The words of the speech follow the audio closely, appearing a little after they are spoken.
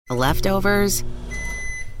leftovers,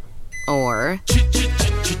 or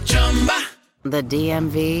the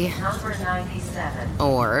DMV, Number 97.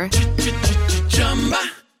 or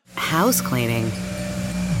house cleaning,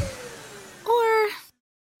 or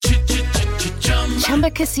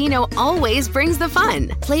Chumba Casino always brings the fun.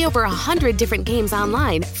 Play over 100 different games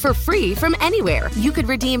online for free from anywhere. You could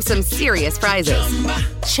redeem some serious prizes.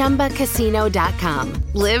 ChumbaCasino.com.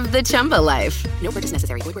 Live the Chumba life. No purchase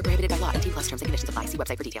necessary. Void where prohibited by law. 18+ terms and conditions apply. See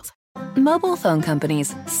website for details. Mobile phone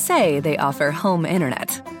companies say they offer home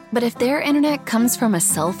internet. But if their internet comes from a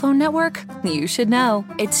cell phone network, you should know.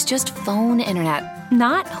 It's just phone internet,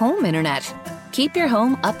 not home internet. Keep your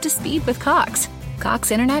home up to speed with Cox.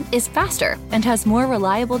 Cox Internet is faster and has more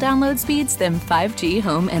reliable download speeds than 5G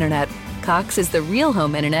home internet. Cox is the real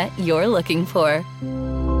home internet you're looking for.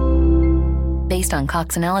 Based on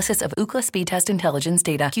Cox analysis of Ookla speed test intelligence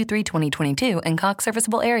data Q3 2022 and Cox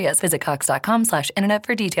serviceable areas, visit cox.com/internet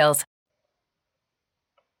for details.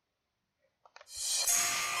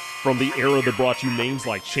 From the era that brought you names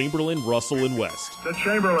like Chamberlain, Russell, and West. To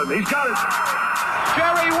Chamberlain, he's got it.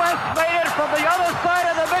 Jerry West made it from the other side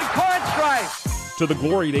of the midcourt stripe. To the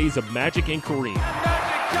glory days of Magic and Kareem. And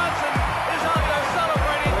Magic Johnson is out there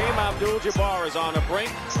celebrating. Kareem Abdul-Jabbar is on the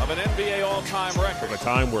brink of an NBA all-time record. A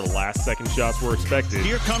time where last-second shots were expected.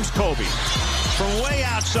 Here comes Kobe from way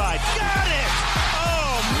outside. Got it!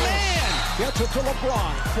 Oh, man! Gets it to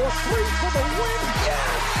LeBron for three for the win.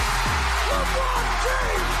 Yes! LeBron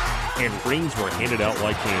James! And rings were handed out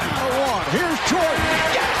like candy. Here's Jordan.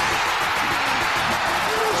 Yes!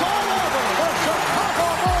 It is all over. The Chicago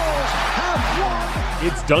Bulls have won.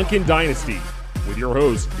 It's Duncan Dynasty with your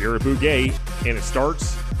host, Garrett Bouguet, and it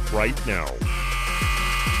starts right now.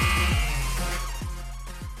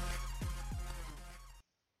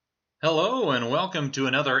 Hello and welcome to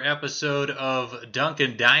another episode of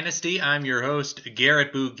Duncan Dynasty. I'm your host,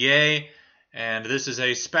 Garrett Bouguet, and this is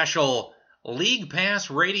a special League Pass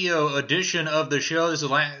radio edition of the show.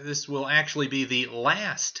 This will actually be the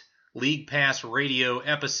last League Pass radio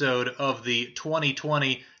episode of the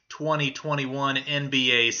 2020-2021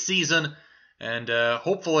 NBA season, and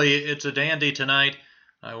hopefully it's a dandy tonight.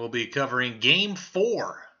 I will be covering Game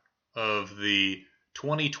 4 of the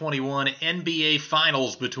 2021 NBA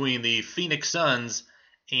Finals between the Phoenix Suns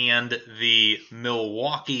and the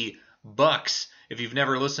Milwaukee Bucks. If you've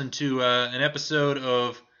never listened to an episode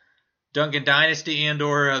of Duncan Dynasty and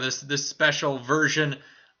or this special version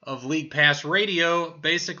of League Pass Radio,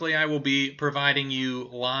 basically I will be providing you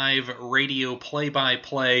live radio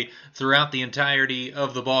play-by-play throughout the entirety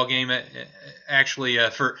of the ball game. Actually,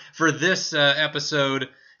 for this episode,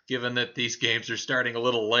 given that these games are starting a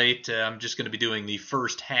little late, I'm just going to be doing the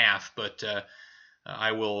first half, but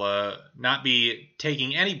I will not be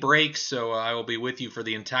taking any breaks, so I will be with you for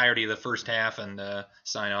the entirety of the first half and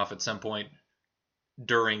sign off at some point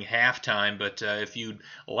during halftime. But if you'd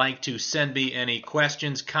like to send me any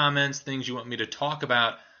questions, comments, things you want me to talk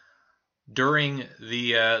about during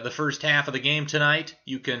the first half of the game tonight,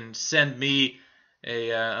 you can send me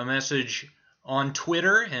a message on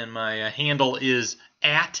Twitter, and my handle is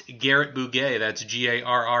at Garrett Bouguet. That's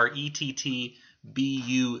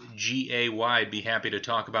GarrettBugay. I'd be happy to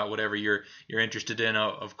talk about whatever you're interested in.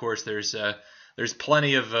 Of course, there's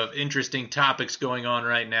plenty of interesting topics going on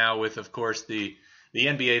right now with, of course, the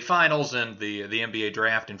NBA Finals and the NBA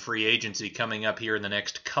Draft and free agency coming up here in the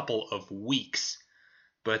next couple of weeks.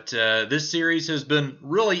 But this series has been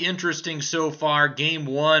really interesting so far. Game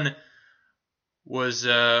 1 was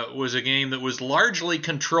a game that was largely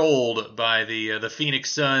controlled by the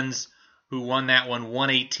Phoenix Suns, who won that one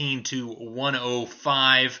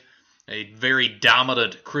 118-105. A very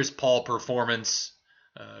dominant Chris Paul performance,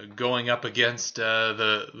 going up against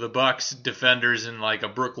the Bucks defenders in like a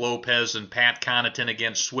Brook Lopez and Pat Connaughton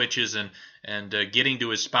against switches and getting to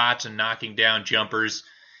his spots and knocking down jumpers.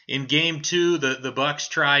 In Game 2, the Bucks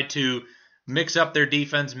tried to mix up their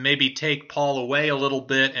defense, maybe take Paul away a little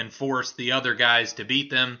bit and force the other guys to beat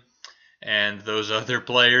them. And those other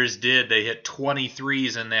players did. They hit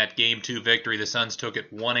 23s in that Game 2 victory. The Suns took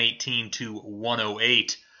it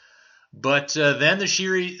 118-108. But then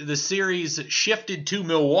the series shifted to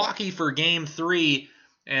Milwaukee for Game 3,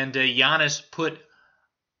 and Giannis put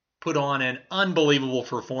on an unbelievable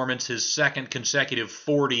performance, his second consecutive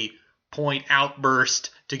 40-point outburst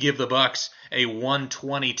to give the Bucks a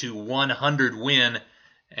 120-100 win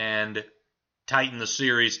and tighten the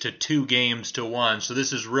series to 2-1. So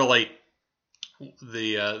this is really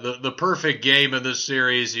the perfect game of this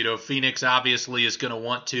series. You know, Phoenix obviously is going to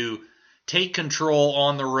want to take control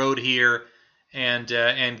on the road here and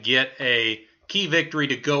get a key victory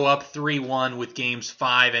to go up 3-1 with games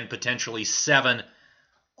 5 and potentially 7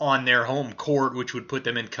 on their home court, which would put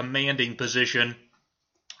them in commanding position.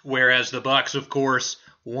 Whereas the Bucks, of course,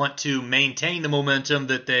 want to maintain the momentum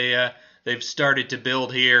that they've started to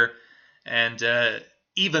build here, and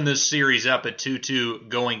even this series up at 2-2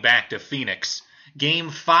 going back to Phoenix. Game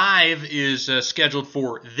 5 is scheduled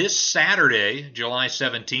for this Saturday, July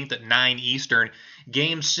 17th at 9 Eastern.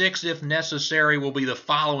 Game 6, if necessary, will be the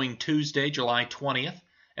following Tuesday, July 20th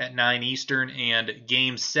at 9 Eastern. And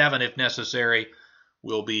Game 7, if necessary,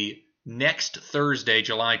 will be next Thursday,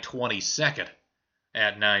 July 22nd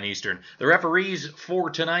at 9 Eastern. The referees for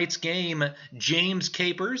tonight's game, James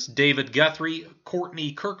Capers, David Guthrie,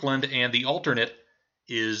 Courtney Kirkland, and the alternate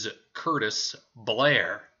is Curtis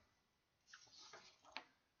Blair.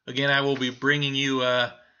 Again, I will be bringing you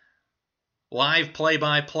live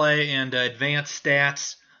play-by-play and advanced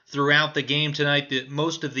stats throughout the game tonight.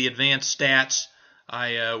 Most of the advanced stats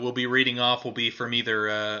I will be reading off will be from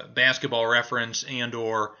either Basketball Reference and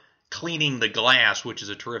or Cleaning the Glass, which is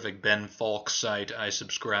a terrific Ben Falk site I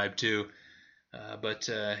subscribe to. But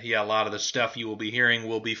a lot of the stuff you will be hearing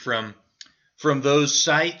will be from those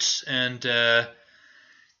sites, and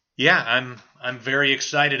I'm very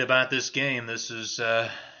excited about this game. This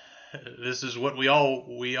is what we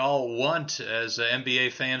all want as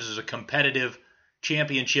NBA fans, is a competitive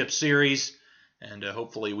championship series, and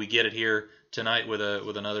hopefully we get it here tonight with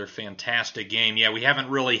another fantastic game. Yeah, we haven't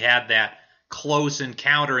really had that close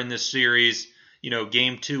encounter in this series.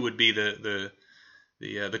 Game 2 would be the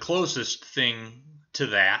closest thing to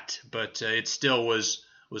that, but it still was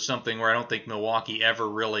something where I don't think Milwaukee ever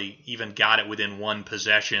really even got it within one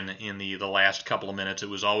possession in the last couple of minutes. It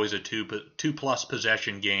was always a two-plus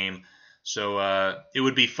possession game. So it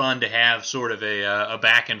would be fun to have sort of a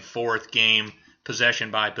back-and-forth game,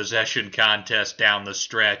 possession-by-possession contest down the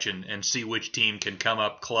stretch and see which team can come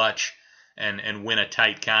up clutch and win a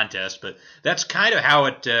tight contest. But that's kind of how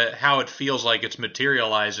it feels like it's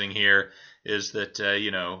materializing here, is that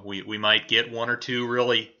we might get one or two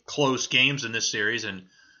really close games in this series, and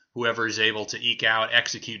whoever is able to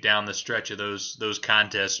execute down the stretch of those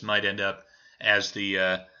contests might end up as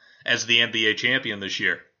the NBA champion this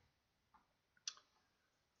year.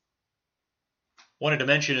 Wanted to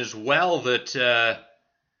mention as well that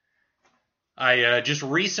I just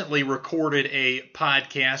recently recorded a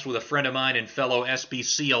podcast with a friend of mine and fellow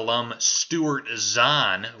SBC alum, Stuart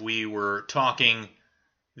Zahn. We were talking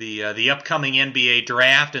the upcoming NBA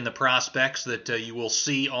draft and the prospects that you will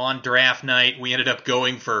see on draft night. We ended up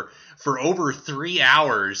going for over 3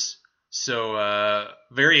 hours, so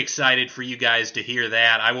very excited for you guys to hear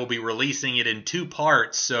that. I will be releasing it in 2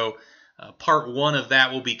 parts, so part 1 of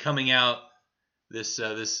that will be coming out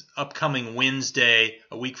this upcoming Wednesday,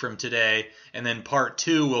 a week from today, and then part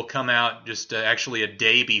 2 will come out just actually a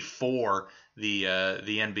day before the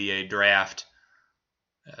NBA draft.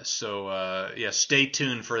 So stay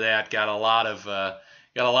tuned for that. Got a lot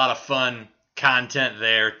of fun content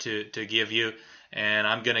there to give you, and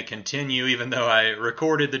I'm going to continue. Even though I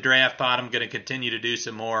recorded the draft pod, I'm going to continue to do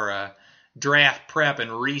some more draft prep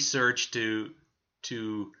and research to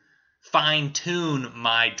fine-tune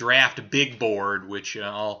my draft big board, which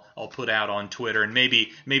I'll put out on Twitter, and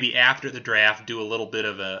maybe after the draft do a little bit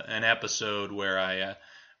of an episode where I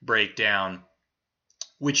break down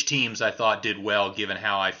which teams I thought did well given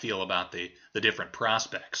how I feel about the different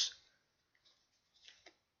prospects.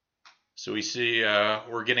 So we see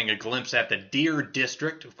we're getting a glimpse at the Deer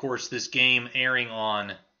District. Of course, this game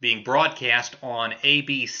being broadcast on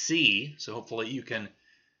ABC, so hopefully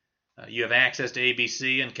you have access to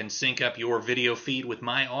ABC and can sync up your video feed with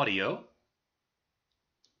my audio.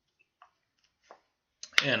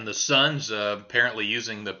 And the Suns apparently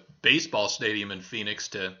using the baseball stadium in Phoenix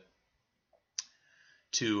to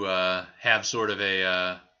have sort of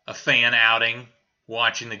a fan outing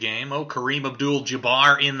watching the game. Oh, Kareem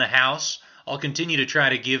Abdul-Jabbar in the house. I'll continue to try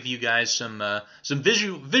to give you guys some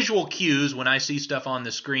visual cues when I see stuff on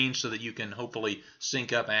the screen, so that you can hopefully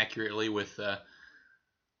sync up accurately with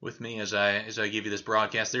me as I give you this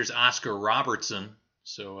broadcast. There's Oscar Robertson.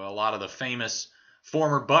 So a lot of the famous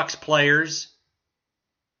former Bucks players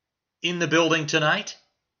in the building tonight.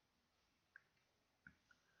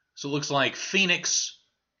 So it looks like Phoenix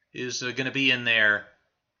is going to be in their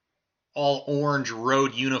all-orange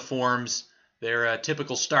road uniforms. Their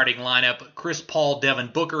typical starting lineup: Chris Paul,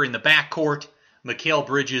 Devin Booker in the backcourt, Mikal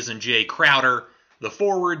Bridges and Jay Crowder, the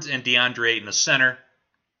forwards, and DeAndre in the center.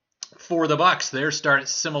 For the Bucks, their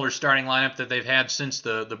similar starting lineup that they've had since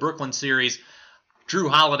the Brooklyn series: Drew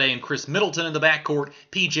Holiday and Chris Middleton in the backcourt,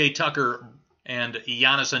 PJ Tucker and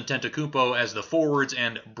Giannis Antetokounmpo as the forwards,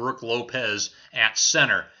 and Brook Lopez at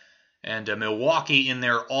center. And Milwaukee in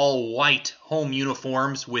their all-white home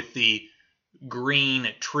uniforms with the green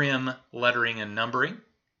trim lettering and numbering.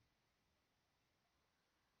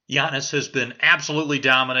 Giannis has been absolutely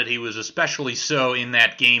dominant. He was especially so in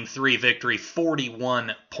that Game 3 victory,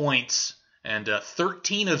 41 points and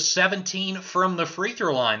 13 of 17 from the free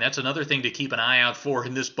throw line. That's another thing to keep an eye out for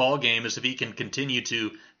in this ball game, is if he can continue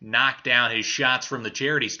to knock down his shots from the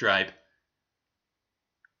charity stripe.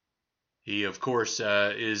 He, of course,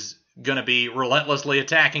 is going to be relentlessly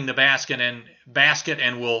attacking the basket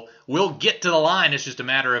and will get to the line. It's just a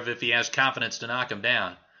matter of if he has confidence to knock him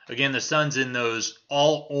down. Again, the Suns in those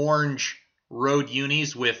all-orange road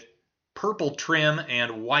unis with purple trim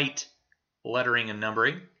and white lettering and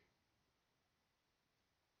numbering.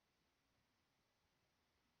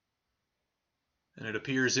 And it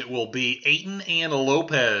appears it will be Ayton and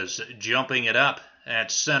Lopez jumping it up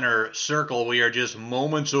at center circle. We are just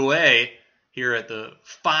moments away here at the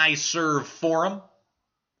Fiserv Forum.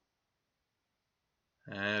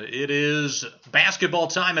 And it is basketball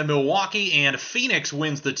time in Milwaukee, and Phoenix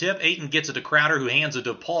wins the tip. Ayton gets it to Crowder, who hands it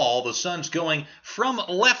to Paul. The Suns going from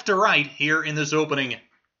left to right here in this opening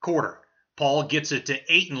quarter. Paul gets it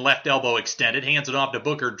to Ayton, left elbow extended, hands it off to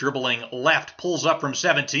Booker, dribbling left, pulls up from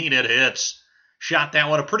 17, it hits. Shot that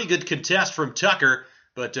one, a pretty good contest from Tucker,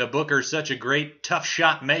 but Booker's such a great tough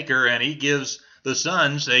shot maker, and he gives the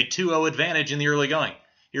Suns a 2-0 advantage in the early going.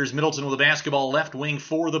 Here's Middleton with the basketball left wing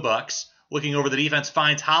for the Bucks. Looking over the defense,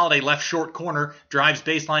 finds Holiday left short corner, drives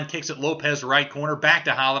baseline, kicks it Lopez right corner, back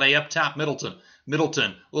to Holiday, up top Middleton.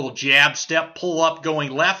 Middleton, little jab step, pull up,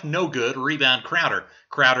 going left, no good, rebound Crowder.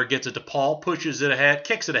 Crowder gets it to Paul, pushes it ahead,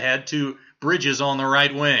 kicks it ahead to Bridges on the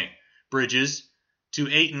right wing. Bridges to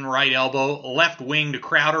Ayton, right elbow, left wing to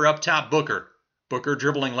Crowder, up top Booker. Booker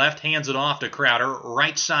dribbling left, hands it off to Crowder,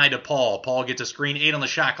 right side to Paul. Paul gets a screen, 8 on the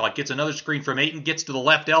shot clock, gets another screen from Ayton, gets to the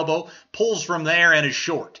left elbow, pulls from there and is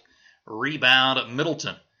short. Rebound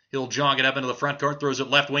Middleton. He'll jog it up into the front court, throws it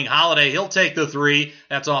left wing. Holiday, he'll take the three.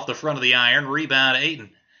 That's off the front of the iron. Rebound Ayton.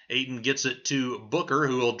 Ayton gets it to Booker,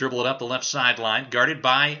 who will dribble it up the left sideline, guarded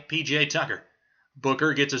by P.J. Tucker.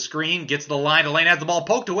 Booker gets a screen, gets the line to lane, has the ball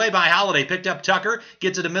poked away by Holiday, picked up Tucker,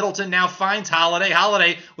 gets it to Middleton, now finds Holiday.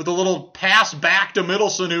 Holiday with a little pass back to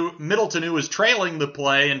Middleton, who is trailing the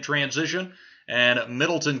play in transition, and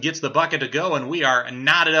Middleton gets the bucket to go, and we are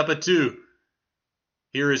knotted up at 2.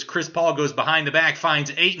 Here is Chris Paul, goes behind the back,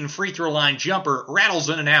 finds Ayton, free throw line jumper, rattles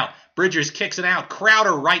in and out. Bridges kicks it out.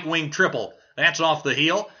 Crowder, right wing triple. That's off the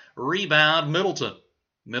heel. Rebound Middleton.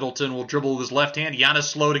 Middleton will dribble with his left hand. Giannis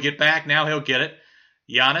slow to get back. Now he'll get it.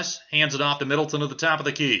 Giannis hands it off to Middleton at the top of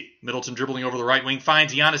the key. Middleton dribbling over the right wing,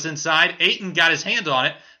 finds Giannis inside. Ayton got his hand on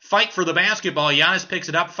it. Fight for the basketball. Giannis picks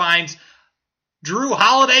it up, finds Drew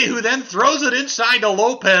Holiday, who then throws it inside to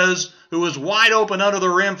Lopez, who is wide open under the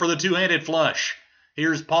rim for the two-handed flush.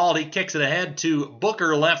 Here's Paul. He kicks it ahead to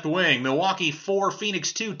Booker, left wing. Milwaukee 4,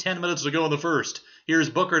 Phoenix 2, 10 minutes to go in the first. Here's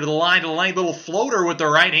Booker to the line, little floater with the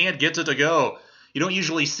right hand, gets it to go. You don't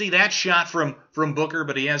usually see that shot from Booker,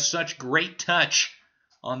 but he has such great touch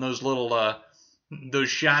on those little those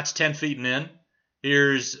shots 10 feet and in.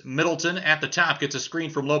 Here's Middleton at the top, gets a screen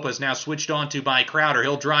from Lopez, now switched on to by Crowder.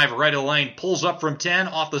 He'll drive right of the lane, pulls up from 10,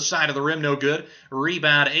 off the side of the rim, no good.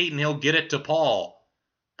 Rebound Ayton, he'll get it to Paul.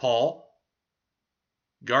 Paul,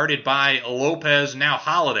 guarded by Lopez, now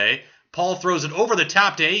Holiday. Paul throws it over the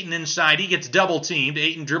top to Ayton inside. He gets double-teamed.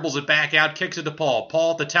 Ayton dribbles it back out, kicks it to Paul.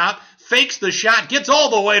 Paul at the top, fakes the shot, gets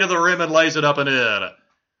all the way to the rim and lays it up and in.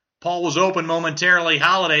 Paul was open momentarily.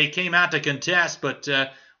 Holiday came out to contest, but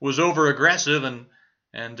was over-aggressive, and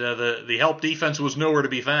the help defense was nowhere to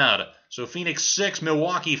be found. So Phoenix 6,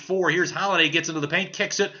 Milwaukee 4. Here's Holiday, gets into the paint,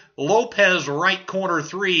 kicks it. Lopez, right corner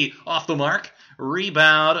 3, off the mark.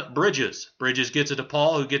 Rebound, Bridges. Bridges gets it to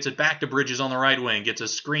Paul, who gets it back to Bridges on the right wing. Gets a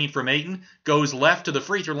screen from Ayton, goes left to the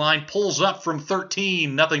free throw line, pulls up from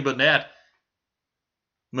 13, nothing but net.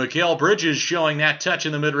 Mikal Bridges showing that touch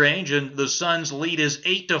in the mid-range, and the Suns' lead is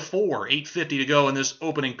 8-4, 8:50 to go in this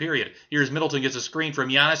opening period. Here's Middleton, gets a screen from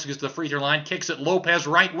Giannis, who gets to the free throw line, kicks it Lopez,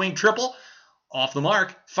 right wing triple, off the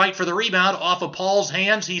mark. Fight for the rebound, off of Paul's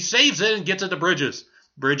hands. He saves it and gets it to Bridges.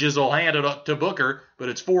 Bridges will hand it up to Booker, but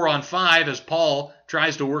it's 4-on-5 as Paul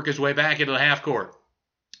tries to work his way back into the half court.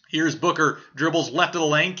 Here's Booker, dribbles left of the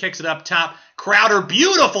lane, kicks it up top. Crowder,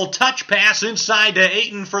 beautiful touch pass inside to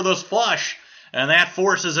Ayton for the flush. And that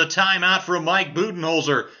forces a timeout from Mike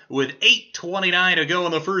Budenholzer with 8:29 to go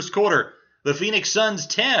in the first quarter. The Phoenix Suns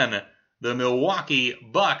 10, the Milwaukee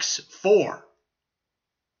Bucks 4.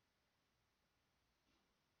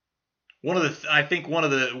 I think one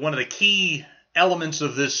of the key elements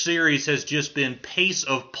of this series has just been pace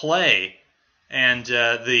of play And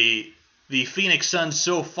the Phoenix Suns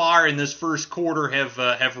so far in this first quarter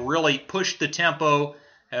have really pushed the tempo,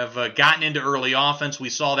 have gotten into early offense. We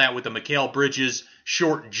saw that with the Mikal Bridges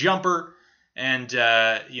short jumper. And,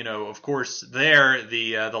 of course,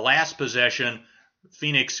 the last possession,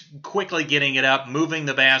 Phoenix quickly getting it up, moving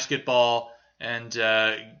the basketball, and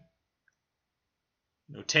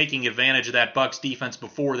taking advantage of that Bucks defense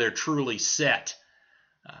before they're truly set.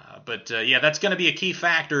 But that's going to be a key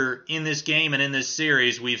factor in this game and in this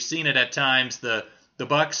series. We've seen it at times. The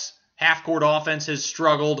Bucks half-court offense has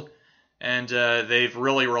struggled, and they've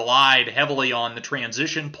really relied heavily on the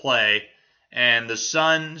transition play. And the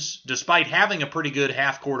Suns, despite having a pretty good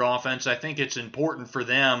half-court offense, I think it's important for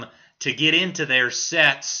them to get into their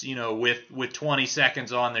sets, with 20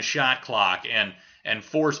 seconds on the shot clock and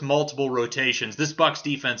force multiple rotations. This Bucks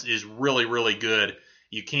defense is really, really good.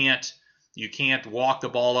 You can't walk the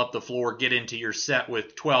ball up the floor, get into your set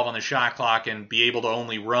with 12 on the shot clock, and be able to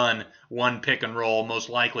only run one pick and roll. Most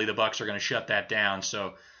likely the Bucks are going to shut that down.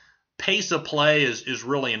 So pace of play is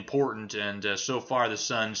really important, and so far the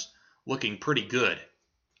Suns looking pretty good.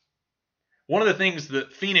 One of the things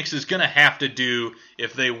that Phoenix is going to have to do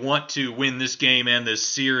if they want to win this game and this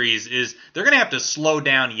series is they're going to have to slow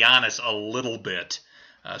down Giannis a little bit.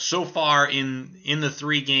 So far in the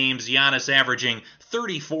 3 games, Giannis averaging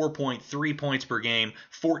 34.3 points per game,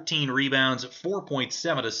 14 rebounds,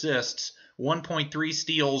 4.7 assists, 1.3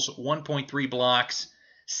 steals, 1.3 blocks,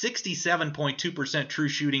 67.2% true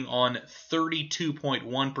shooting on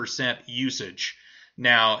 32.1% usage.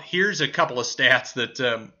 Now, here's a couple of stats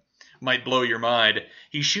that might blow your mind.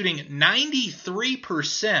 He's shooting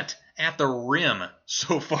 93% at the rim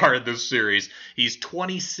so far in this series. He's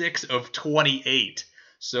 26 of 28.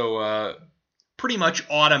 So pretty much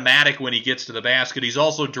automatic when he gets to the basket. He's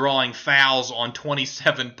also drawing fouls on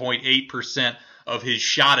 27.8% of his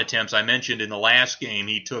shot attempts. I mentioned in the last game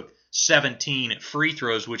he took 17 free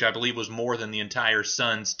throws, which I believe was more than the entire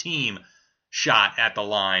Suns team shot at the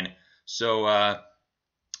line. So,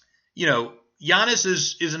 Giannis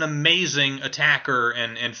is an amazing attacker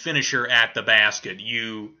and finisher at the basket.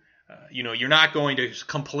 You're not going to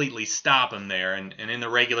completely stop him there. And in the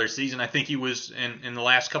regular season, I think he was, in the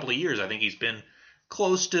last couple of years, I think he's been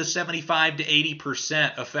close to 75 to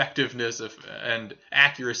 80% effectiveness and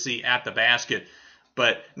accuracy at the basket.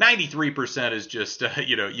 But 93% is just,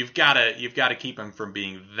 you've got to keep him from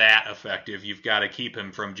being that effective. You've got to keep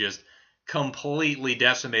him from just completely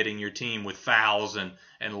decimating your team with fouls and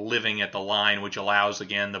living at the line, which allows,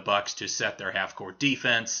 again, the Bucks to set their half-court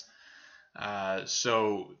defense. Giannis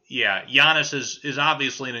is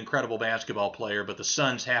obviously an incredible basketball player, but the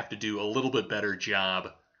Suns have to do a little bit better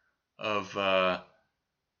job of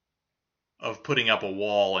putting up a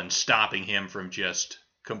wall and stopping him from just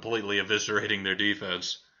completely eviscerating their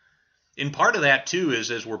defense. And part of that, too,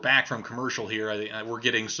 is as we're back from commercial here, we're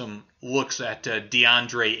getting some looks at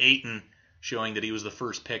DeAndre Ayton, showing that he was the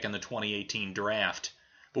first pick in the 2018 draft.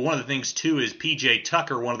 But one of the things, too, is P.J.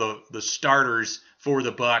 Tucker, one of the starters for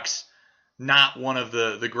the Bucks, not one of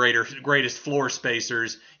the greatest floor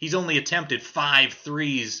spacers. He's only attempted 5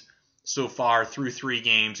 threes so far through 3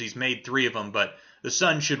 games. He's made 3 of them, but the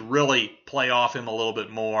Suns should really play off him a little bit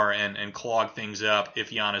more and clog things up if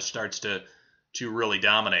Giannis starts to really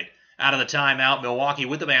dominate. Out of the timeout, Milwaukee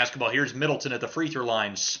with the basketball. Here's Middleton at the free throw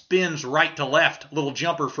line. Spins right to left. Little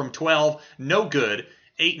jumper from 12. No good.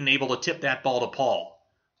 Ayton able to tip that ball to Paul.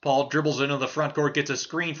 Paul dribbles into the front court, gets a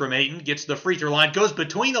screen from Ayton, gets to the free throw line, goes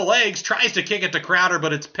between the legs, tries to kick it to Crowder,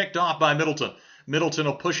 but it's picked off by Middleton. Middleton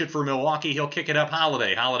will push it for Milwaukee. He'll kick it up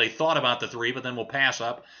Holiday. Holiday thought about the 3, but then will pass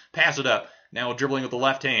it up. Now dribbling with the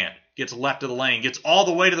left hand. Gets left of the lane. Gets all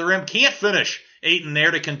the way to the rim. Can't finish. Ayton there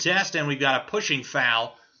to contest, and we've got a pushing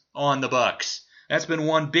foul on the Bucks. That's been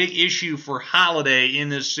one big issue for Holiday in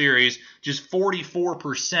this series. Just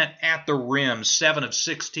 44% at the rim. 7 of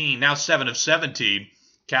 16. Now 7 of 17,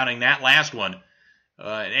 counting that last one.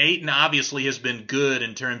 Ayton obviously has been good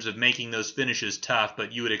in terms of making those finishes tough,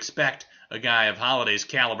 but you would expect a guy of Holiday's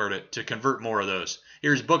caliber to convert more of those.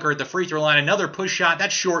 Here's Booker at the free throw line. Another push shot.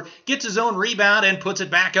 That's short. Gets his own rebound and puts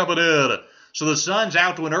it back up and in. So the Suns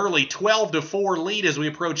out to an early 12-4 lead as we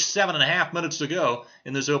approach 7.5 minutes to go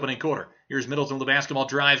in this opening quarter. Here's Middleton with the basketball.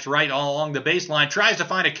 Drives right all along the baseline. Tries to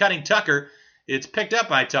find a cutting Tucker. It's picked up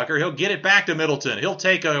by Tucker. He'll get it back to Middleton. He'll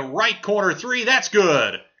take a right corner 3. That's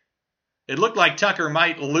good. It looked like Tucker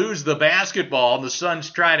might lose the basketball, and the Suns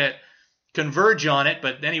try to converge on it,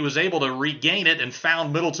 but then he was able to regain it and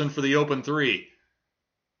found Middleton for the open 3.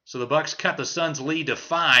 So the Bucks cut the Suns' lead to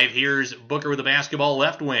 5. Here's Booker with the basketball,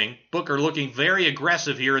 left wing. Booker looking very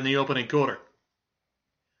aggressive here in the opening quarter.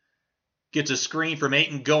 Gets a screen from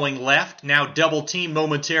Ayton going left. Now double team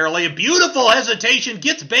momentarily. A beautiful hesitation.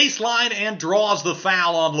 Gets baseline and draws the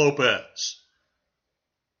foul on Lopez.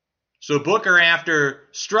 So Booker, after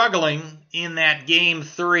struggling in that game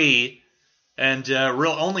 3 and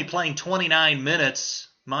only playing 29 minutes,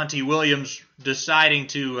 Monty Williams deciding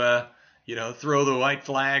to throw the white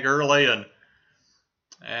flag early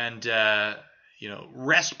and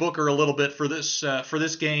rest Booker a little bit for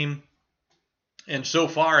this game. And so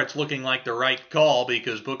far, it's looking like the right call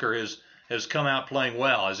because Booker has come out playing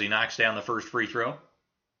well as he knocks down the first free throw.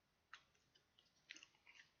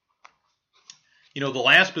 The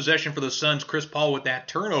last possession for the Suns, Chris Paul with that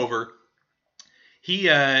turnover,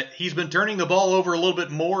 he's been turning the ball over a little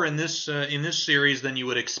bit more in this series than you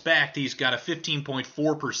would expect. He's got a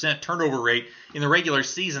 15.4% turnover rate. In the regular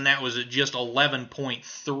season, that was at just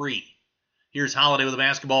 11.3. Here's Holiday with the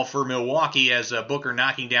basketball for Milwaukee as Booker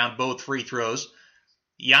knocking down both free throws.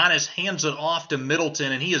 Giannis hands it off to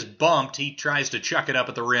Middleton, and he is bumped. He tries to chuck it up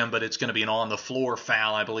at the rim, but it's going to be an on-the-floor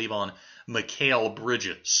foul, I believe, on Mikal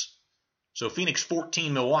Bridges. So Phoenix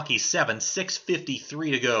 14, Milwaukee 7,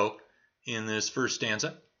 6:53 to go in this first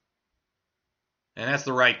stanza. And that's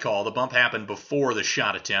the right call. The bump happened before the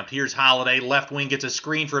shot attempt. Here's Holiday. Left wing gets a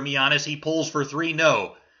screen from Giannis. He pulls for 3.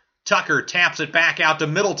 No. Tucker taps it back out to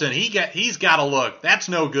Middleton. He's got a look. That's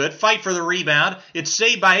no good. Fight for the rebound. It's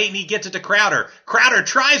saved by Ayton. He gets it to Crowder. Crowder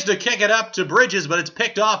tries to kick it up to Bridges, but it's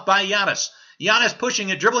picked off by Giannis. Giannis pushing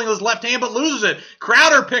it, dribbling with his left hand, but loses it.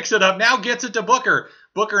 Crowder picks it up, now gets it to Booker.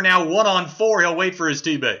 Booker now 1-on-4. He'll wait for his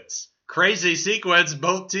teammates. Crazy sequence.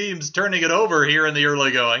 Both teams turning it over here in the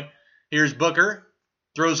early going. Here's Booker.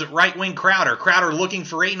 Throws it right wing Crowder. Crowder looking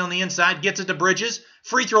for Ayton on the inside. Gets it to Bridges.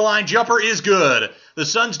 Free throw line jumper is good. The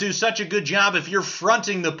Suns do such a good job. If you're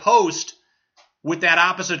fronting the post with that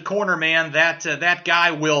opposite corner man, that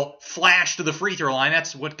guy will flash to the free throw line.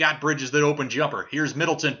 That's what got Bridges that open jumper. Here's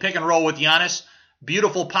Middleton. Pick and roll with Giannis.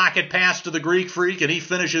 Beautiful pocket pass to the Greek Freak, and he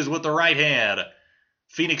finishes with the right hand.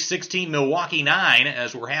 Phoenix 16, Milwaukee 9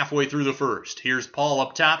 as we're halfway through the first. Here's Paul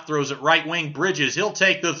up top, throws it right wing, Bridges. He'll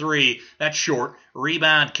take the 3. That's short.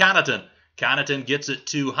 Rebound, Connaughton. Connaughton gets it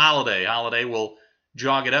to Holiday. Holiday will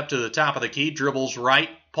jog it up to the top of the key, dribbles right.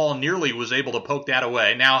 Paul nearly was able to poke that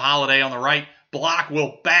away. Now Holiday on the right block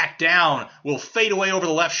will back down, will fade away over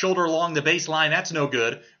the left shoulder along the baseline. That's no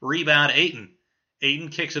good. Rebound, Ayton. Ayton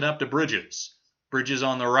kicks it up to Bridges. Bridges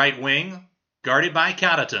on the right wing, guarded by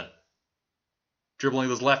Connaughton. Dribbling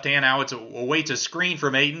with his left hand, now it awaits a screen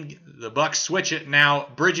from Ayton. The Bucks switch it. Now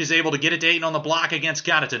Bridges able to get it to Ayton on the block against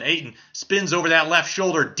Connaughton. Ayton spins over that left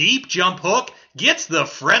shoulder. Deep jump hook. Gets the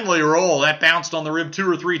friendly roll. That bounced on the rim 2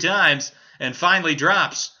 or 3 times and finally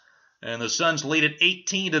drops. And the Suns lead it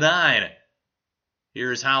 18-9.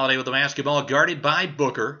 Here's Holiday with the basketball, guarded by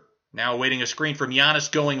Booker. Now awaiting a screen from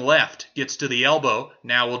Giannis going left. Gets to the elbow.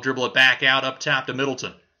 Now we'll dribble it back out up top to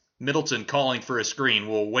Middleton. Middleton calling for a screen.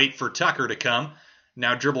 We'll wait for Tucker to come.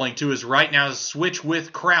 Now dribbling to his right. Now switch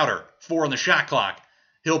with Crowder. 4 on the shot clock.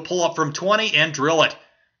 He'll pull up from 20 and drill it.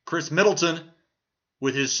 Chris Middleton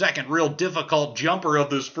with his second real difficult jumper of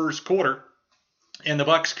this first quarter. And the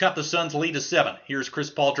Bucks cut the Suns' lead to 7. Here's Chris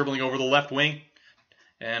Paul dribbling over the left wing.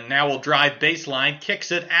 And now we'll drive baseline.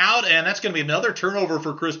 Kicks it out. And that's going to be another turnover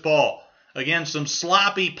for Chris Paul. Again, some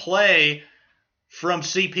sloppy play from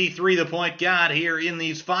CP3, the point guard, here in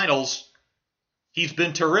these finals. He's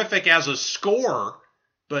been terrific as a scorer,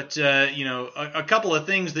 but, a couple of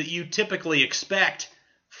things that you typically expect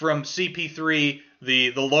from CP3,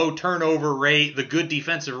 the low turnover rate, the good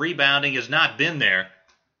defensive rebounding has not been there.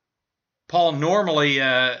 Paul normally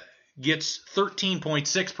gets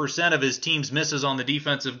 13.6% of his team's misses on the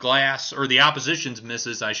defensive glass, or the opposition's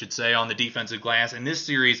misses, I should say, on the defensive glass. In this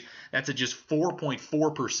series, that's at just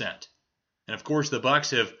 4.4%. And, of course, the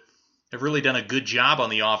Bucks have really done a good job on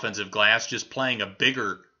the offensive glass, just playing a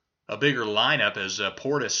bigger lineup as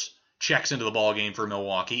Portis checks into the ballgame for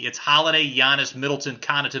Milwaukee. It's Holiday, Giannis, Middleton,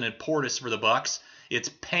 Connaughton, and Portis for the Bucks. It's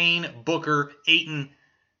Payne, Booker, Ayton,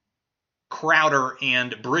 Crowder,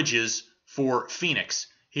 and Bridges for Phoenix.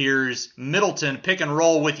 Here's Middleton, pick and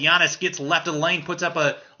roll with Giannis, gets left of the lane, puts up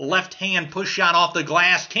a left-hand push shot off the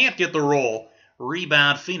glass, can't get the roll.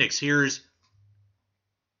 Rebound, Phoenix. Here's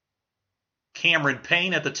Cameron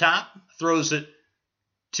Payne at the top, throws it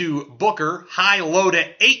to Booker, high-low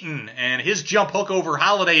to Ayton, and his jump hook over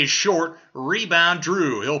Holiday is short. Rebound,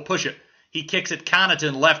 Drew. He'll push it. He kicks it,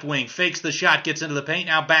 Connaughton, left wing, fakes the shot, gets into the paint,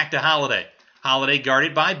 now back to Holiday. Holiday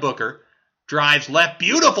guarded by Booker, drives left,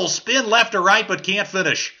 beautiful spin left to right, but can't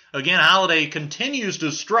finish. Again, Holiday continues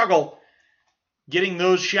to struggle getting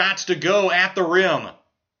those shots to go at the rim.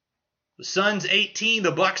 The Suns 18,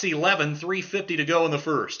 the Bucks 11, 3:50 to go in the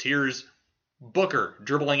first. Here's Booker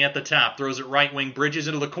dribbling at the top, throws it right wing, Bridges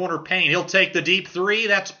into the corner, Payne. He'll take the deep three.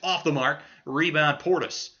 That's off the mark. Rebound,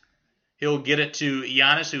 Portis. He'll get it to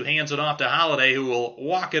Giannis, who hands it off to Holiday, who will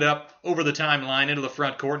walk it up over the timeline into the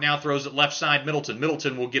front court. Now throws it left side, Middleton.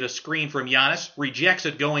 Middleton will get a screen from Giannis, rejects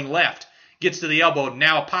it going left. Gets to the elbow.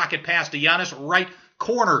 Now a pocket pass to Giannis, right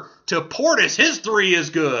corner to Portis. His three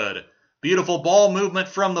is good. Beautiful ball movement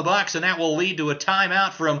from the Bucks, and that will lead to a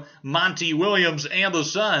timeout from Monty Williams and the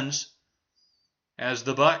Suns as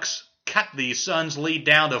the Bucks cut the Suns' lead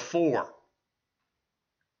down to 4.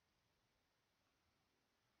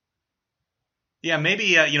 Yeah,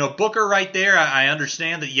 maybe Booker right there. I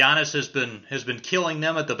understand that Giannis has been killing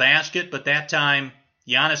them at the basket, but that time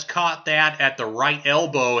Giannis caught that at the right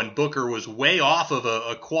elbow, and Booker was way off of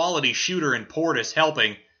a quality shooter in Portis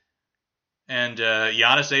helping, and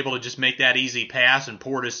Giannis able to just make that easy pass, and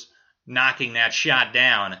Portis knocking that shot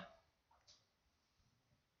down.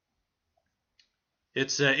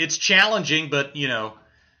 It's challenging, but the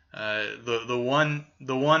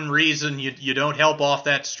one reason you don't help off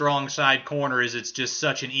that strong side corner is it's just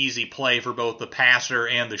such an easy play for both the passer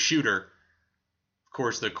and the shooter. Of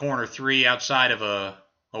course, the corner three outside of a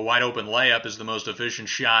wide open layup is the most efficient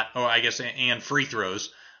shot, and free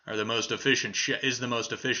throws are the most efficient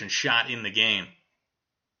shot in the game.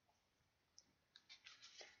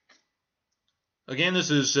 Again, this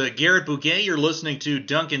is Garrett Bouguet. You're listening to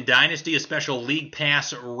Duncan Dynasty, a special League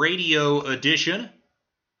Pass radio edition.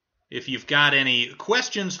 If you've got any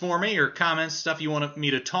questions for me or comments, stuff you want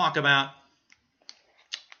me to talk about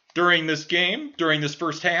during this game, during this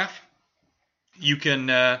first half, you can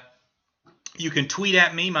tweet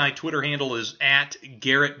at me. My Twitter handle is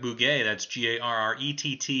 @GarrettBouguet. That's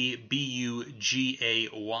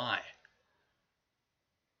GarrettBugay.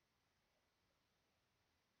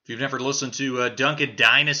 If you've never listened to Duncan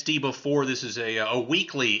Dynasty before, this is a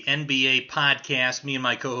weekly NBA podcast. Me and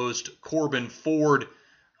my co-host Corbin Ford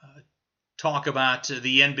talk about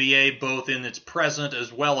the NBA both in its present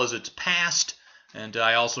as well as its past. And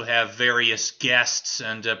I also have various guests,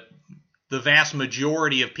 and the vast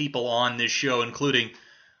majority of people on this show, including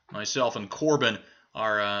myself and Corbin,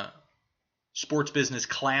 are Sports Business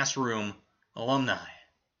Classroom alumni.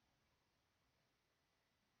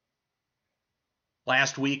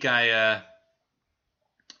 Last week's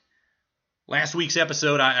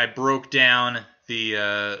episode, I broke down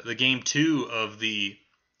the game 2 of the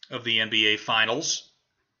NBA Finals,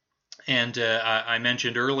 and I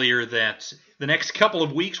mentioned earlier that the next couple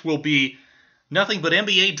of weeks will be nothing but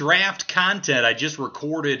NBA draft content. I just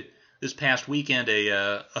recorded this past weekend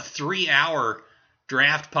a 3-hour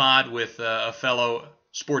draft pod with a fellow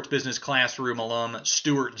Sports Business Classroom alum,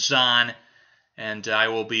 Stuart Zahn, and I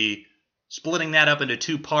will be splitting that up into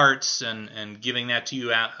 2 parts and giving that to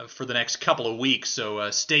you out for the next couple of weeks, so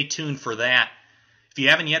stay tuned for that. If you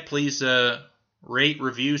haven't yet, please rate,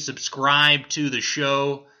 review, subscribe to the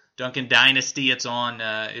show, Duncan Dynasty. It's on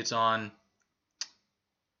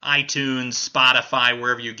iTunes, Spotify,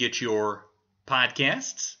 wherever you get your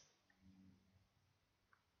podcasts.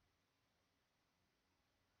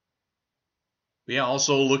 Yeah,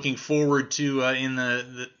 also looking forward to in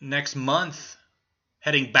the next month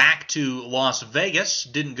heading back to Las Vegas.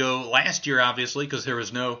 Didn't go last year, obviously, because there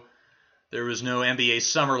was no NBA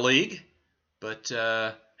Summer League, but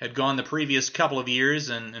had gone the previous couple of years,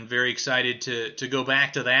 and very excited to go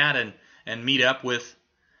back to that and meet up with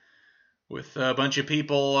a bunch of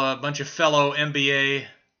people, a bunch of fellow NBA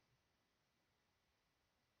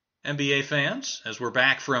fans, as we're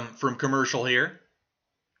back from commercial here.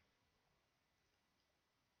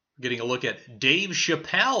 Getting a look at Dave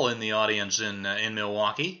Chappelle in the audience in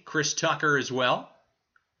Milwaukee. Chris Tucker as well.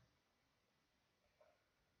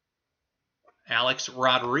 Alex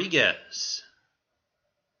Rodriguez.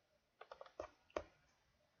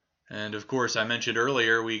 And, of course, I mentioned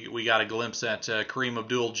earlier we got a glimpse at Kareem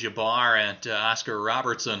Abdul-Jabbar and Oscar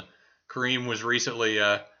Robertson. Kareem was recently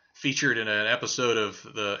featured in an episode of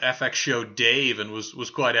the FX show Dave and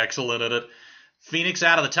was quite excellent at it. Phoenix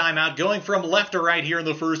out of the timeout, going from left to right here in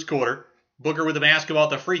the first quarter. Booker with the basketball at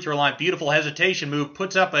the free throw line. Beautiful hesitation move.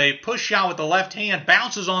 Puts up a push shot with the left hand.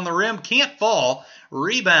 Bounces on the rim. Can't fall.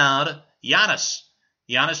 Rebound, Giannis.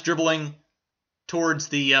 Giannis dribbling towards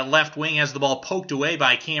the left wing. Has the ball poked away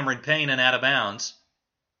by Cameron Payne and out of bounds.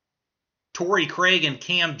 Torrey Craig and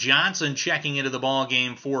Cam Johnson checking into the ball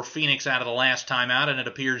game for Phoenix out of the last timeout. And it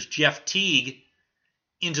appears Jeff Teague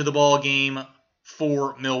into the ball game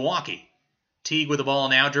for Milwaukee. Teague with the ball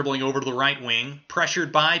now, dribbling over to the right wing,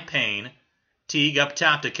 pressured by Payne. Teague up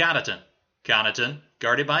top to Connaughton. Connaughton,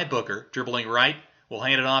 guarded by Booker, dribbling right, will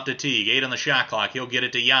hand it off to Teague. 8 on the shot clock. He'll get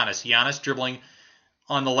it to Giannis. Giannis dribbling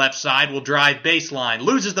on the left side will drive baseline.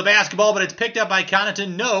 Loses the basketball, but it's picked up by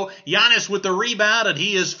Connaughton. No, Giannis with the rebound, and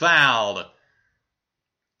he is fouled.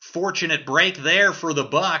 Fortunate break there for the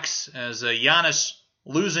Bucks as Giannis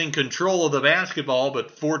losing control of the basketball,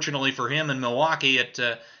 but fortunately for him in Milwaukee, it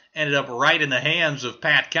ended up right in the hands of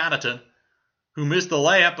Pat Connaughton, who missed the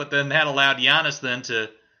layup, but then that allowed Giannis then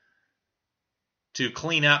to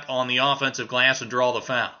clean up on the offensive glass and draw the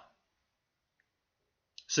foul.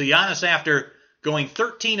 So Giannis, after going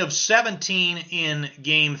 13 of 17 in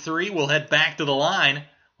Game 3, will head back to the line.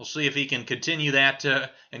 We'll see if he can continue that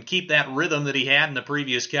and keep that rhythm that he had in the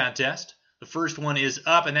previous contest. The first one is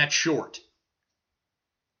up, and that's short.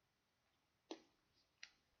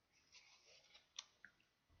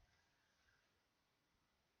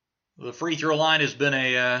 The free throw line has been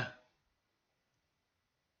a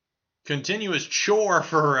continuous chore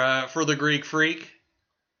for the Greek Freak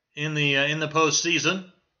in the postseason.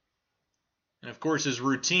 And of course, his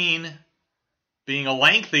routine, being a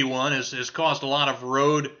lengthy one, has caused a lot of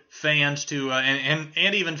road fans to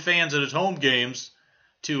and even fans at his home games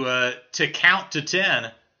to count to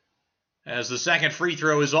 10. As the second free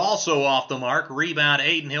throw is also off the mark. Rebound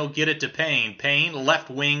Ayton. He'll get it to Payne. Payne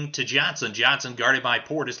left wing to Johnson. Johnson guarded by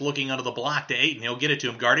Portis, looking under the block to Ayton. He'll get it to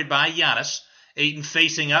him, guarded by Giannis. Ayton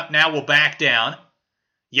facing up, now will back down.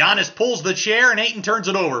 Giannis pulls the chair, and Ayton turns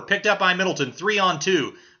it over. Picked up by Middleton,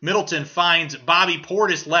 3-on-2. Middleton finds Bobby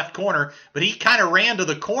Portis left corner, but he kind of ran to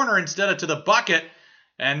the corner instead of to the bucket.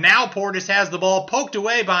 And now Portis has the ball poked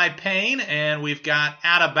away by Payne, and we've got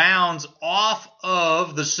out of bounds off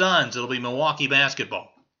of the Suns. It'll be Milwaukee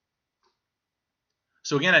basketball.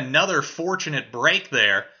 So again, another fortunate break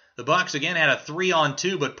there. The Bucks again had a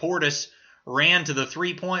 3-on-2, but Portis ran to the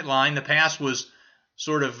three-point line. The pass was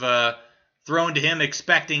sort of thrown to him,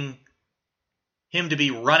 expecting him to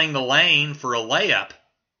be running the lane for a layup.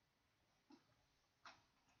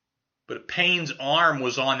 But Payne's arm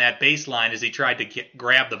was on that baseline as he tried to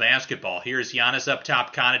grab the basketball. Here's Giannis up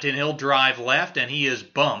top. Connaughton, he'll drive left, and he is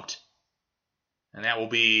bumped. And that will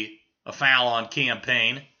be a foul on Cam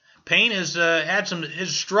Payne. Payne has had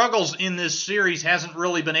his struggles in this series, hasn't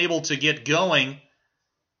really been able to get going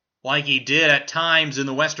like he did at times in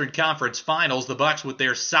the Western Conference Finals. The Bucks, with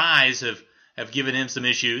their size, have given him some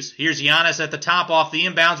issues. Here's Giannis at the top off the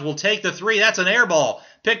inbounds. Will take the three. That's an air ball.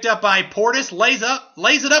 Picked up by Portis. Lays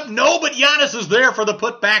it up. No, but Giannis is there for the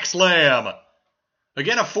putback slam.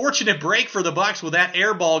 Again, a fortunate break for the Bucks with that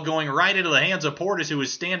air ball going right into the hands of Portis, who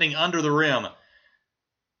is standing under the rim.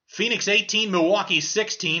 Phoenix 18, Milwaukee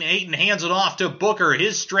 16. Ayton hands it off to Booker.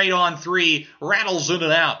 His straight-on three rattles in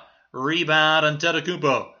and out. Rebound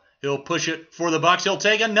Antetokounmpo. He'll push it for the Bucks. He'll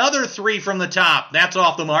take another three from the top. That's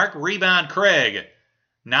off the mark. Rebound Craig.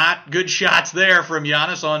 Not good shots there from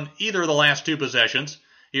Giannis on either of the last two possessions.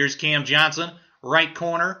 Here's Cam Johnson, right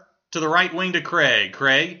corner to the right wing to Craig.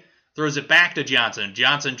 Craig throws it back to Johnson.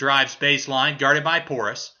 Johnson drives baseline, guarded by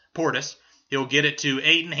Portis. He'll get it to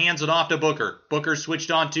Ayton, hands it off to Booker. Booker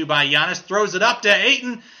switched on to by Giannis, throws it up to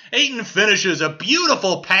Ayton. Ayton finishes. A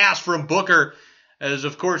beautiful pass from Booker, as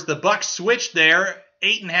of course the Bucks switched there.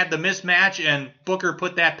 Ayton had the mismatch, and Booker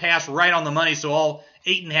put that pass right on the money, so all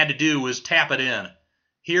Ayton had to do was tap it in.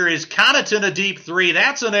 Here is Connaughton, a deep three.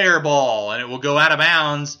 That's an air ball, and it will go out of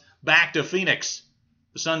bounds back to Phoenix.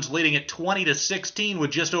 The Suns leading at 20-16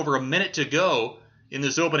 with just over a minute to go in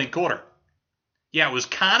this opening quarter. Yeah, it was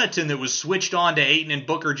Connaughton that was switched on to Ayton, and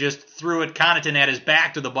Booker just threw it. Connaughton had his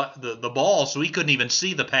back to the ball, so he couldn't even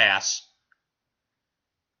see the pass.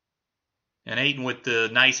 And Ayton with the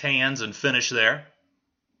nice hands and finish there.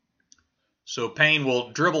 So Payne will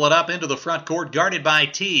dribble it up into the front court, guarded by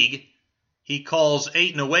Teague. He calls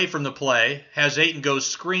Ayton away from the play, has Ayton go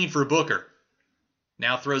screen for Booker.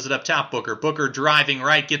 Now throws it up top, Booker. Booker driving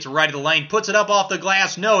right, gets right of the lane, puts it up off the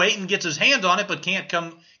glass. No, Ayton gets his hands on it, but can't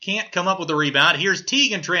come up with the rebound. Here's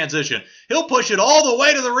Teague in transition. He'll push it all the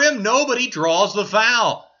way to the rim. No, but he draws the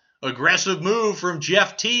foul. Aggressive move from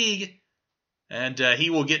Jeff Teague. And he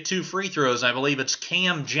will get two free throws. I believe it's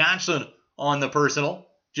Cam Johnson on the personal.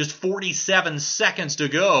 Just 47 seconds to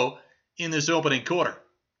go in this opening quarter.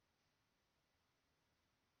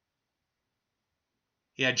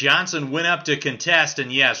 Yeah, Johnson went up to contest,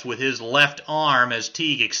 and yes, with his left arm as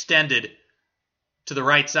Teague extended to the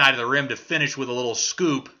right side of the rim to finish with a little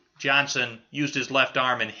scoop, Johnson used his left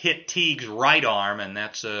arm and hit Teague's right arm, and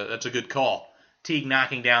that's a good call. Teague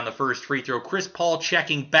knocking down the first free throw. Chris Paul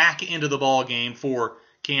checking back into the ball game for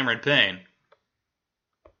Cameron Payne.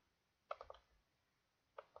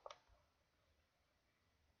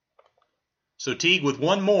 So Teague with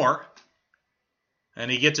one more,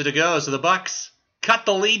 and he gets it to go. So the Bucks cut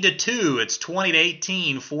the lead to 2. It's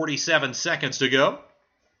 20-18, 47 seconds to go.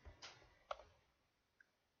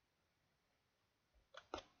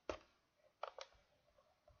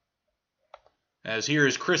 As here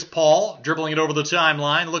is Chris Paul dribbling it over the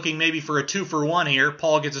timeline, looking maybe for a 2-for-1 here.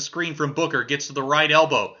 Paul gets a screen from Booker, gets to the right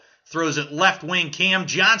elbow, throws it left wing. Cam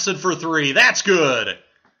Johnson for 3. That's good.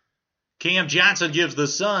 Cam Johnson gives the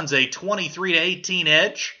Suns a 23-18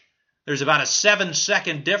 edge. There's about a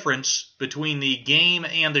 7-second difference between the game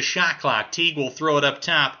and the shot clock. Teague will throw it up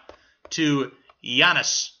top to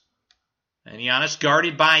Giannis. And Giannis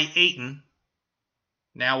guarded by Ayton.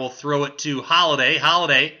 Now we'll throw it to Holiday.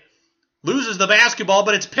 Holiday loses the basketball,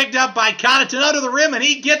 but it's picked up by Connaughton under the rim, and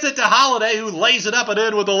he gets it to Holiday, who lays it up and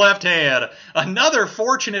in with the left hand. Another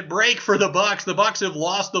fortunate break for the Bucks. The Bucks have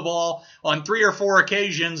lost the ball on 3 or 4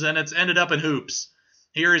 occasions, and it's ended up in hoops.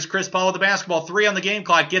 Here is Chris Paul with the basketball. 3 on the game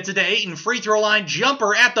clock. Gets it to Ayton. Free throw line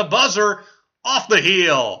jumper at the buzzer. Off the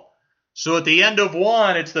heel. So at the end of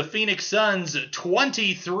 1, it's the Phoenix Suns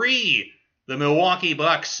 23. The Milwaukee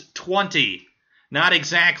Bucks 20. Not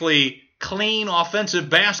exactly clean offensive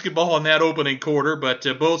basketball in that opening quarter, but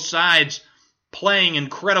both sides playing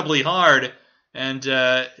incredibly hard. And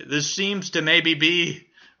this seems to maybe be,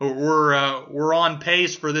 we're on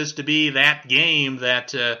pace for this to be that game,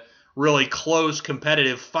 that really close,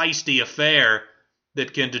 competitive, feisty affair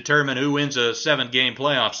that can determine who wins a 7-game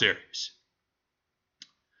playoff series.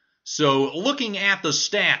 So looking at the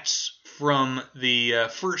stats from the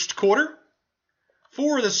first quarter,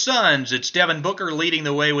 for the Suns, it's Devin Booker leading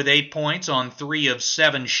the way with 8 points on 3 of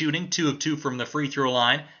 7 shooting, 2 of 2 from the free throw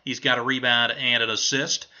line. He's got a rebound and an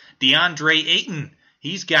assist. DeAndre Ayton,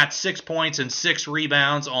 he's got 6 points and 6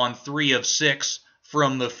 rebounds on 3 of 6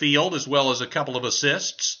 from the field, as well as a couple of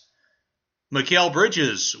assists. Mikal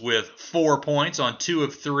Bridges with 4 points on 2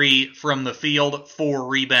 of 3 from the field, 4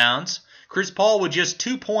 rebounds. Chris Paul with just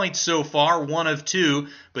 2 points so far, 1 of 2,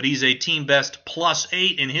 but he's a team best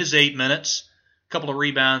 +8 in his 8 minutes. Couple of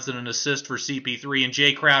rebounds and an assist for CP3, and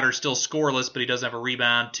Jay Crowder still scoreless, but he does have a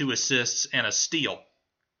rebound, 2 assists, and a steal.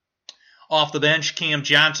 Off the bench, Cam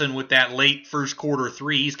Johnson with that late first quarter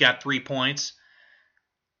 3. He's got 3 points.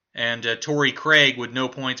 And Torrey Craig with no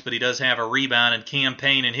points, but he does have a rebound. And Cam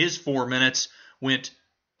Payne in his 4 minutes went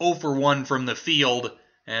 0 for 1 from the field,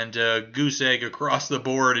 and goose egg across the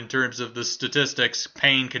board in terms of the statistics.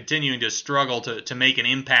 Payne continuing to struggle to make an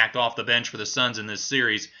impact off the bench for the Suns in this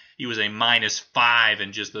series. He was a -5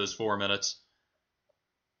 in just those 4 minutes.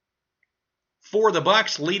 For the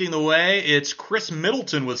Bucks, leading the way, it's Chris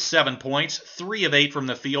Middleton with 7 points, 3 of 8 from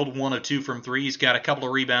the field, 1 of 2 from 3. He's got a couple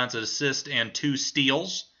of rebounds, an assist, and 2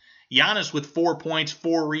 steals. Giannis with 4 points,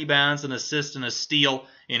 4 rebounds, an assist, and a steal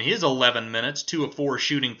in his 11 minutes, 2 of 4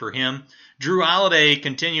 shooting for him. Drew Holiday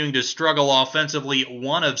continuing to struggle offensively,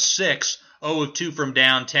 1 of 6, 0 of 2 from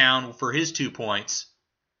downtown for his 2 points.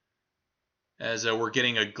 As we're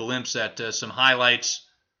getting a glimpse at some highlights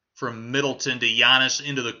from Middleton to Giannis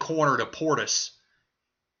into the corner to Portis.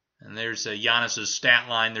 And there's Giannis' stat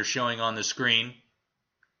line they're showing on the screen.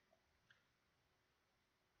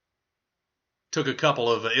 Took a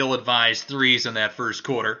couple of ill-advised threes in that first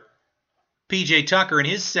quarter. P.J. Tucker in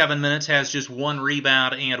his 7 minutes has just 1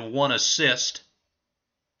 rebound and 1 assist.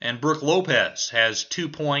 And Brook Lopez has 2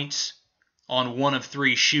 points on 1 of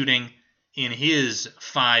 3 shooting in his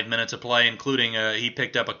 5 minutes of play, including he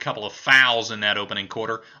picked up a couple of fouls in that opening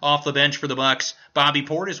quarter. Off the bench for the Bucks, Bobby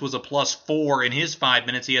Portis was a +4 in his 5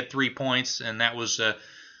 minutes. He had 3 points, and that was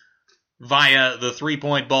via the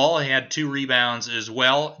 3-point ball. He had 2 rebounds as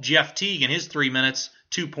well. Jeff Teague in his 3 minutes,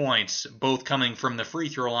 2 points, both coming from the free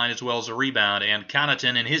throw line as well as a rebound. And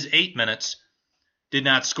Connaughton in his 8 minutes did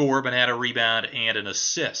not score, but had a rebound and an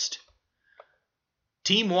assist.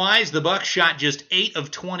 Team-wise, the Bucks shot just 8 of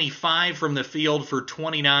 25 from the field for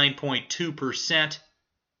 29.2%.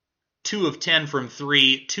 2 of 10 from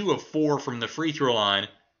 3, 2 of 4 from the free throw line.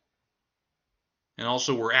 And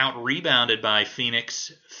also were out-rebounded by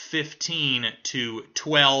Phoenix,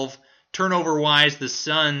 15-12. Turnover-wise, the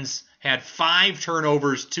Suns had 5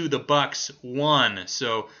 turnovers to the Bucks 1.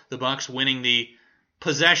 So the Bucks winning the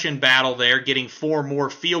possession battle there, getting 4 more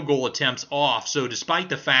field goal attempts off. So despite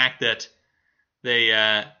the fact that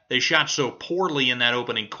they shot so poorly in that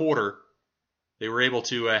opening quarter, they were able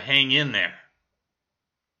to hang in there.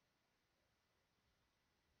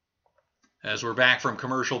 As we're back from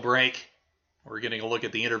commercial break, we're getting a look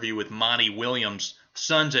at the interview with Monty Williams.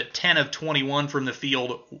 Suns at 10 of 21 from the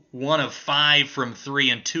field, 1 of 5 from 3,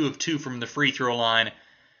 and 2 of 2 from the free throw line.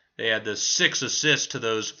 They had the 6 assists to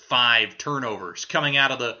those 5 turnovers. Coming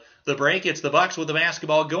out of the break, it's the Bucks with the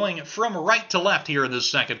basketball going from right to left here in this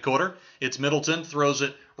second quarter. It's Middleton, throws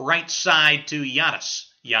it right side to Giannis.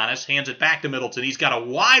 Giannis hands it back to Middleton. He's got a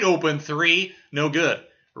wide open 3, no good.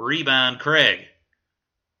 Rebound Craig.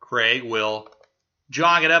 Craig will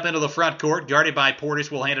jog it up into the front court, guarded by Portis.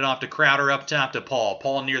 Will hand it off to Crowder up top to Paul.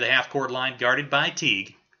 Paul near the half-court line, guarded by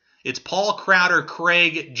Teague. It's Paul, Crowder,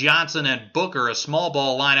 Craig, Johnson, and Booker, a small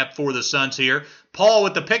ball lineup for the Suns here. Paul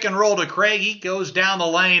with the pick and roll to Craig. He goes down the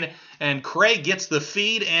lane, and Craig gets the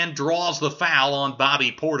feed and draws the foul on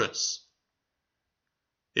Bobby Portis.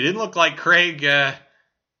 It didn't look like Craig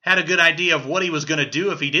had a good idea of what he was going to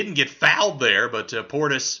do if he didn't get fouled there, but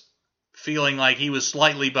Portis, feeling like he was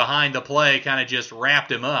slightly behind the play, kind of just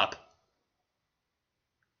wrapped him up.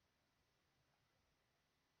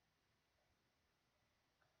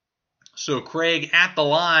 So Craig at the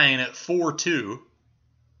line at 4-2.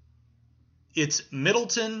 It's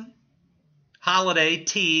Middleton, Holiday,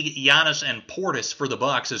 Teague, Giannis, and Portis for the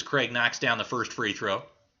Bucks as Craig knocks down the first free throw.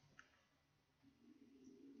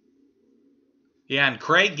 Yeah, and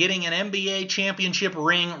Craig getting an NBA championship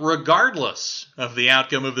ring regardless of the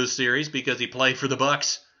outcome of this series because he played for the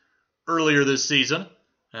Bucks earlier this season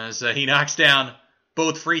as he knocks down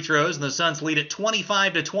both free throws, and the Suns lead at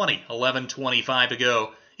 25-20, 11:25 to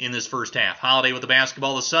go in this first half. Holiday with the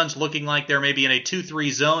basketball. The Suns looking like they're maybe in a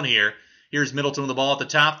 2-3 zone here. Here's Middleton with the ball at the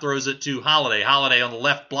top, throws it to Holiday. Holiday on the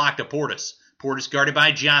left block to Portis. Portis guarded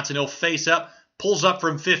by Johnson. He'll face up, pulls up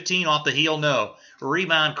from 15 off the heel, no.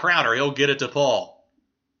 Rebound Crowder. He'll get it to Paul.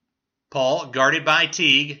 Paul guarded by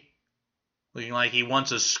Teague. Looking like he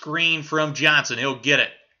wants a screen from Johnson. He'll get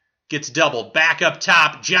it. Gets doubled. Back up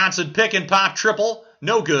top. Johnson pick and pop triple.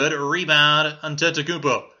 No good. Rebound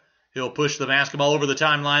Antetokounmpo. He'll push the basketball over the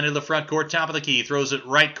timeline into the front court, top of the key. Throws it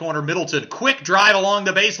right corner, Middleton. Quick drive along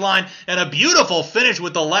the baseline, and a beautiful finish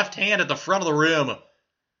with the left hand at the front of the rim.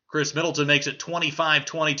 Chris Middleton makes it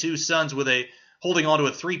 25-22. Suns with holding on to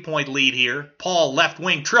a 3-point lead here. Paul, left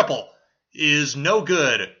wing triple, is no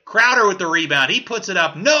good. Crowder with the rebound. He puts it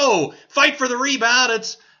up. No! Fight for the rebound.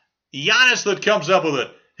 It's Giannis that comes up with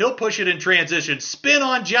it. He'll push it in transition. Spin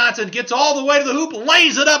on Johnson. Gets all the way to the hoop.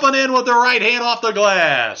 Lays it up and in with the right hand off the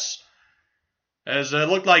glass. As it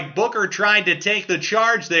looked like Booker tried to take the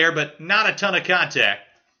charge there, but not a ton of contact.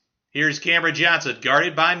 Here's Cameron Johnson,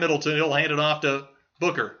 guarded by Middleton. He'll hand it off to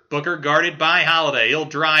Booker. Booker guarded by Holiday. He'll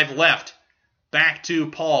drive left. Back to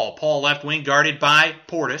Paul. Paul left wing, guarded by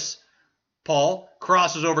Portis. Paul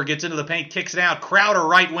crosses over, gets into the paint, kicks it out. Crowder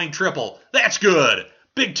right wing triple. That's good.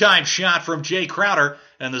 Big time shot from Jay Crowder,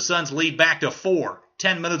 and the Suns lead back to 4.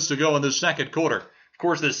 10 minutes to go in the second quarter. Of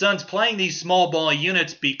course, the Suns playing these small ball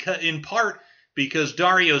units in part because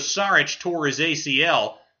Dario Saric tore his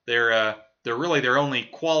ACL. They're really their only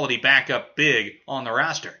quality backup big on the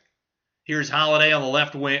roster. Here's Holiday on the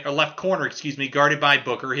left corner, guarded by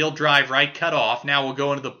Booker. He'll drive right, cut off. Now we'll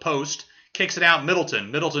go into the post. Kicks it out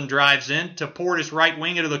Middleton. Middleton drives in to Portis right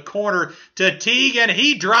wing into the corner to Teague, and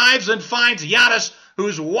he drives and finds Giannis,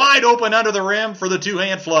 who's wide open under the rim for the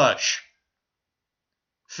two-hand flush.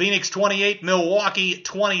 Phoenix 28, Milwaukee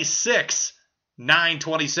 26.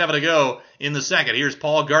 9:27 to go in the second. Here's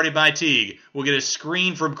Paul guarded by Teague. We'll get a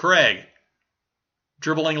screen from Craig.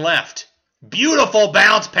 Dribbling left. Beautiful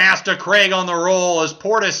bounce pass to Craig on the roll as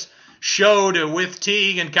Portis showed with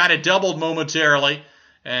Teague and kind of doubled momentarily.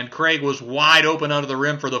 And Craig was wide open under the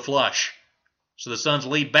rim for the flush. So the Suns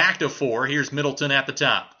lead back to 4. Here's Middleton at the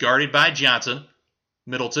top. Guarded by Johnson.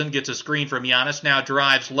 Middleton gets a screen from Giannis. Now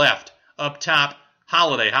drives left. Up top.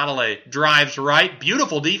 Holiday drives right.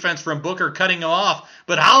 Beautiful defense from Booker cutting him off.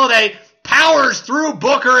 But Holiday powers through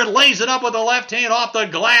Booker and lays it up with the left hand off the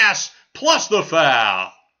glass, plus the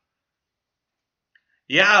foul.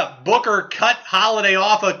 Yeah, Booker cut Holiday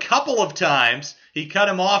off a couple of times. He cut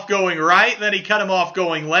him off going right, then he cut him off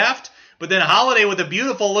going left. But then Holiday with a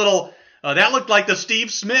beautiful little, that looked like the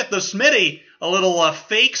Steve Smith, the Smitty, a little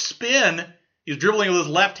fake spin. He was dribbling with his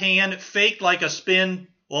left hand, faked like a spin,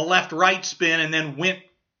 a left-right spin, and then went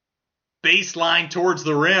baseline towards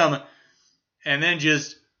the rim, and then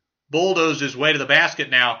just bulldozed his way to the basket.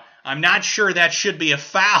 Now, I'm not sure that should be a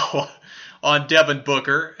foul on Devin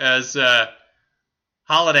Booker, as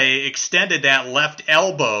Holiday extended that left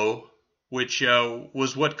elbow, which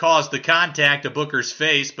was what caused the contact to Booker's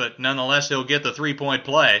face, but nonetheless, he'll get the three-point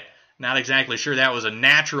play. Not exactly sure that was a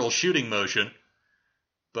natural shooting motion,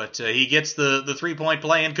 but he gets the three-point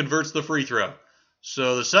play and converts the free throw.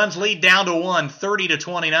 So the Suns lead down to 1,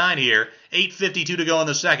 30-29 here. 8:52 to go in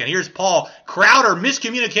the second. Here's Paul. Crowder,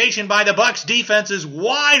 miscommunication by the Bucks defense, is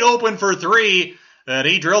wide open for 3, and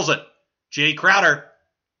he drills it. Jay Crowder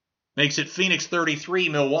makes it Phoenix 33,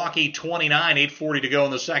 Milwaukee 29, 8:40 to go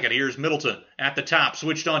in the second. Here's Middleton at the top,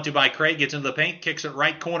 switched onto by Craig, gets into the paint, kicks it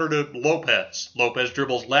right corner to Lopez. Lopez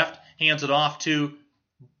dribbles left, hands it off to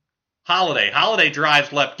Holiday. Holiday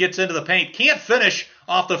drives left, gets into the paint, can't finish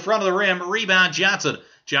off the front of the rim. Rebound Johnson.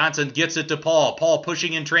 Johnson gets it to Paul. Paul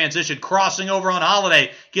pushing in transition, crossing over on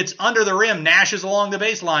Holiday. Gets under the rim, Nashes along the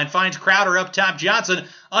baseline, finds Crowder up top. Johnson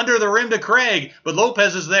under the rim to Craig, but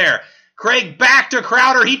Lopez is there. Craig back to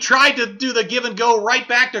Crowder. He tried to do the give and go right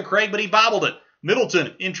back to Craig, but he bobbled it.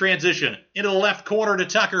 Middleton in transition. Into the left corner to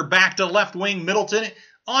Tucker. Back to left wing. Middleton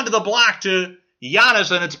onto the block to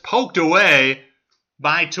Giannis, and it's poked away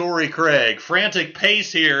by Torrey Craig. Frantic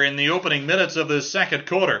pace here in the opening minutes of the second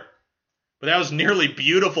quarter. But that was nearly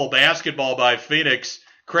beautiful basketball by Phoenix.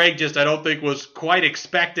 Craig just, I don't think, was quite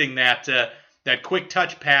expecting that quick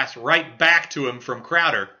touch pass right back to him from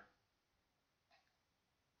Crowder.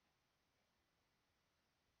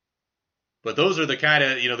 But those are the kind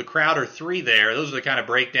of, the Crowder three there, those are the kind of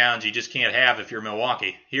breakdowns you just can't have if you're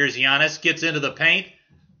Milwaukee. Here's Giannis, gets into the paint,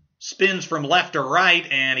 spins from left to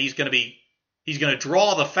right, and he's going to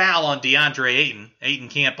draw the foul on DeAndre Ayton. Ayton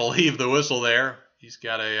can't believe the whistle there. He's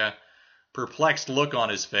got a perplexed look on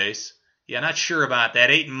his face. Yeah, not sure about that.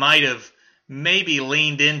 Ayton might have maybe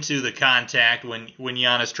leaned into the contact when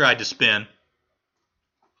Giannis tried to spin.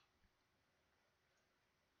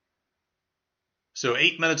 So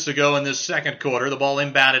 8 minutes to go in this second quarter. The ball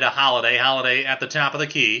inbounded to Holiday. Holiday at the top of the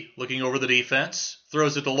key, looking over the defense.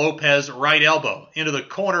 Throws it to Lopez, right elbow. Into the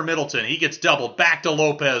corner, Middleton. He gets doubled. Back to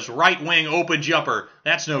Lopez, right wing, open jumper.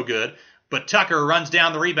 That's no good. But Tucker runs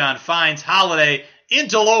down the rebound, finds Holiday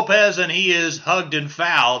into Lopez, and he is hugged and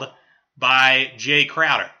fouled by Jay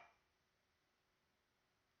Crowder.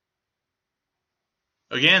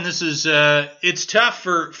 Again, this is it's tough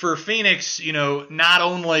for Phoenix, not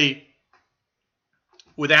only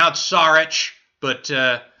without Saric, but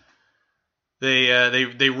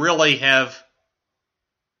they really have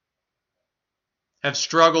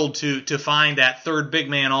struggled to find that third big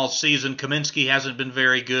man all season. Kaminsky hasn't been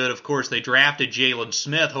very good. Of course, they drafted Jalen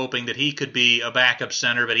Smith, hoping that he could be a backup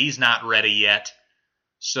center, but he's not ready yet.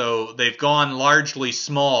 So they've gone largely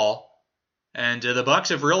small, and the Bucks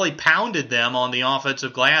have really pounded them on the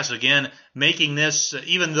offensive glass. Again, making this,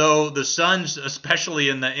 even though the Suns, especially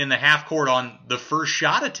in the half court on the first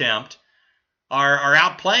shot attempt, are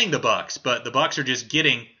outplaying the Bucks, but the Bucks are just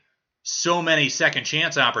getting so many second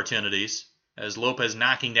chance opportunities, as Lopez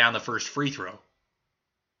knocking down the first free throw.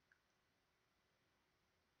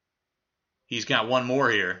 He's got one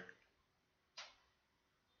more here.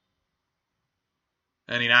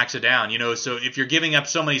 And he knocks it down. So if you're giving up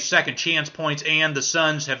so many second chance points, and the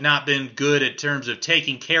Suns have not been good in terms of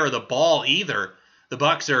taking care of the ball either, the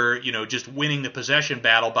Bucks are, just winning the possession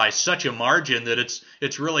battle by such a margin that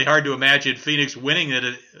it's really hard to imagine Phoenix winning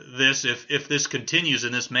this if this continues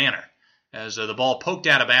in this manner. As the ball poked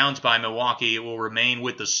out of bounds by Milwaukee, it will remain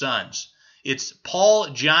with the Suns. It's Paul,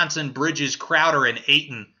 Johnson, Bridges, Crowder, and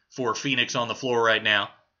Ayton for Phoenix on the floor right now.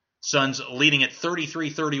 Suns leading at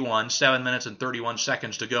 33-31, 7 minutes and 31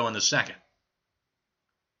 seconds to go in the second.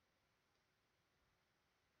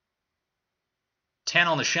 10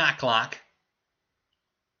 on the shot clock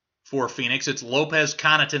for Phoenix. It's Lopez,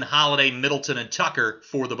 Connaughton, Holiday, Middleton, and Tucker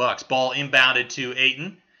for the Bucks. Ball inbounded to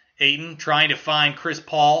Ayton. Ayton trying to find Chris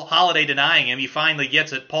Paul. Holiday denying him. He finally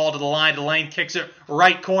gets it. Paul to the line, to lane, kicks it.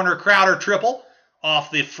 Right corner, Crowder triple.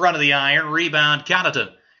 Off the front of the iron. Rebound,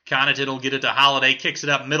 Connaughton. Connaughton will get it to Holiday. Kicks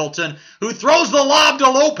it up, Middleton, who throws the lob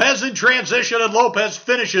to Lopez in transition, and Lopez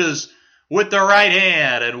finishes with the right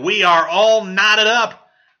hand. And we are all knotted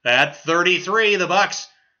up at 33. The Bucks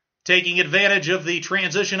taking advantage of the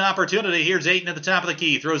transition opportunity. Here's Ayton at the top of the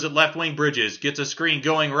key. Throws it left wing, Bridges. Gets a screen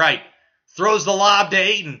going right. Throws the lob to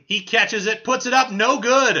Ayton. He catches it, puts it up, no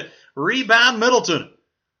good. Rebound, Middleton.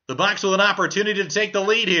 The Bucks with an opportunity to take the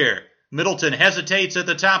lead here. Middleton hesitates at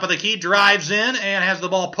the top of the key, drives in, and has the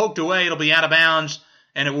ball poked away. It'll be out of bounds,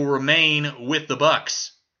 and it will remain with the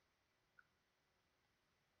Bucks.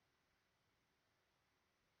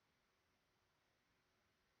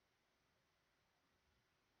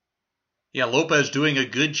 Yeah, Lopez doing a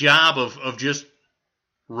good job of just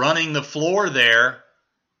running the floor there.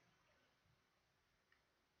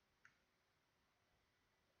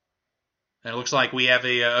 And it looks like we have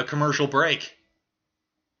a commercial break.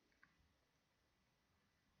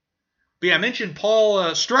 But yeah, I mentioned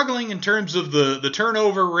Paul struggling in terms of the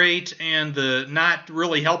turnover rate and the not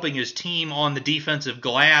really helping his team on the defensive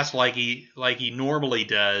glass like he normally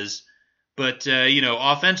does. But,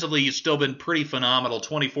 offensively, he's still been pretty phenomenal.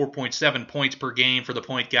 24.7 points per game for the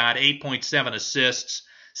point guard, 8.7 assists,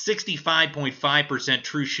 65.5%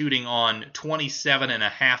 true shooting on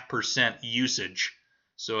 27.5% usage.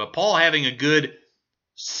 So Paul having a good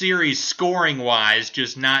series scoring-wise,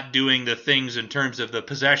 just not doing the things in terms of the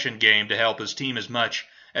possession game to help his team as much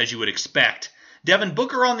as you would expect. Devin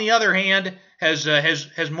Booker, on the other hand,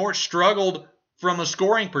 has more struggled from a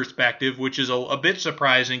scoring perspective, which is a bit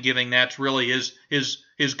surprising given that's really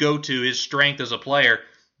his go-to, his strength as a player.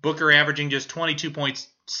 Booker averaging just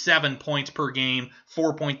 22.7 points per game,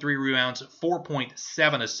 4.3 rebounds,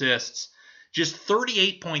 4.7 assists, just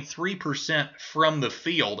 38.3% from the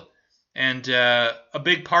field. And a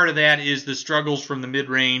big part of that is the struggles from the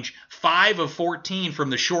mid-range. 5 of 14 from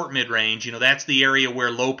the short mid-range. That's the area where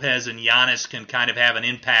Lopez and Giannis can kind of have an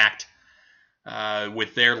impact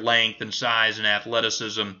with their length and size and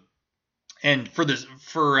athleticism. And for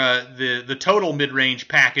the total mid-range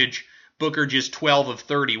package, Booker just 12 of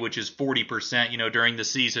 30, which is 40%. During the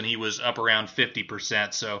season, he was up around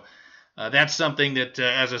 50%. So that's something that,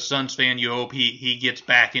 as a Suns fan, you hope he gets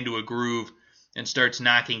back into a groove and starts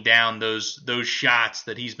knocking down those shots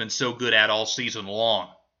that he's been so good at all season long.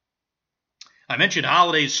 I mentioned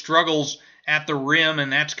Holiday's struggles at the rim,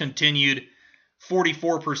 and that's continued.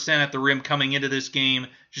 44% at the rim coming into this game,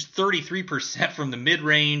 just 33% from the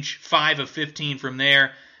mid-range, 5 of 15 from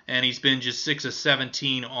there, and he's been just 6 of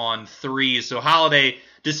 17 on threes. So Holiday,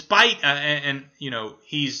 despite the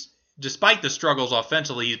struggles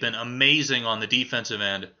offensively, he's been amazing on the defensive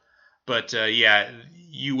end. But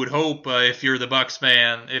you would hope if you're a Bucks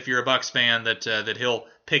fan, that he'll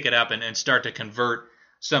pick it up and start to convert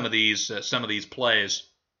some of these plays.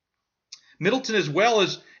 Middleton as well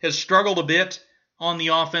has struggled a bit on the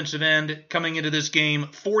offensive end coming into this game.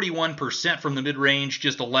 41% from the mid-range,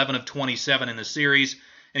 just 11 of 27 in the series.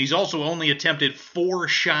 And he's also only attempted 4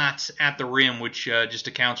 shots at the rim, which just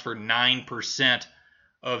accounts for 9%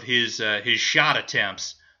 of his shot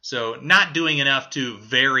attempts. So not doing enough to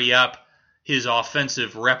vary up his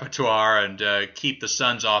offensive repertoire and keep the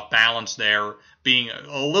Suns off balance there, being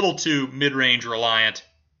a little too mid-range reliant,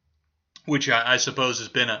 which I suppose has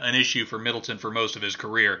been an issue for Middleton for most of his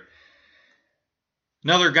career.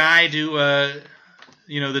 Another guy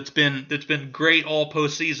that's been great all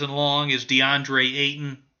postseason long is DeAndre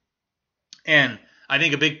Ayton, and I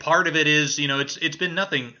think a big part of it is it's been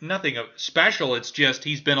nothing special. It's just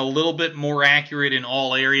he's been a little bit more accurate in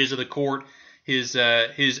all areas of the court. His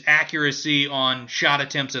accuracy on shot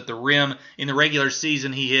attempts at the rim in the regular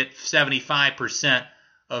season, he hit 75%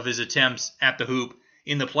 of his attempts at the hoop.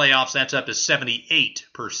 In the playoffs, that's up to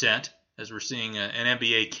 78%, as we're seeing an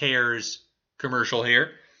NBA Cares commercial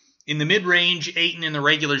here. In the mid-range, Ayton in the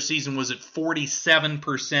regular season was at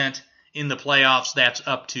 47%. In the playoffs, that's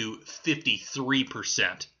up to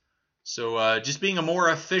 53%. So just being a more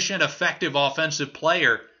efficient, effective offensive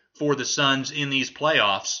player for the Suns in these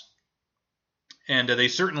playoffs. And they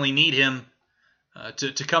certainly need him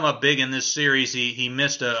to come up big in this series. He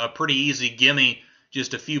missed a pretty easy gimme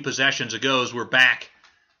just a few possessions ago as we're back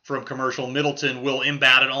from commercial. Middleton will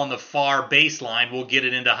inbound it on the far baseline. We'll get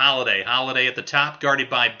it into Holiday. Holiday at the top, guarded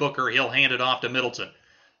by Booker. He'll hand it off to Middleton.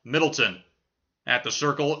 Middleton at the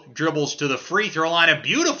circle, dribbles to the free throw line. A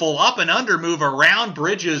beautiful up and under move around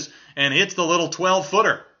Bridges and hits the little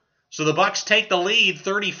 12-footer. So the Bucks take the lead,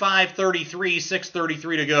 35-33,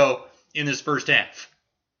 6:33 to go in this first half.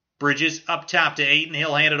 Bridges up top to Ayton.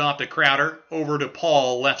 He'll hand it off to Crowder. Over to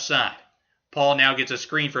Paul, left side. Paul now gets a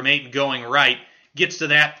screen from Ayton going right. Gets to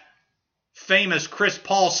that famous Chris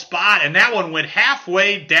Paul spot, and that one went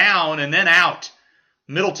halfway down and then out.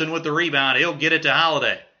 Middleton with the rebound. He'll get it to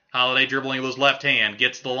Holiday. Holiday dribbling with his left hand.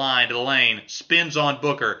 Gets the line to the lane. Spins on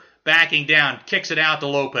Booker. Backing down. Kicks it out to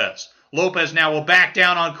Lopez. Lopez now will back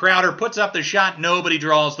down on Crowder. Puts up the shot. Nobody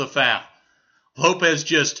draws the foul. Lopez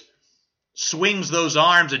just swings those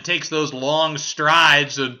arms and takes those long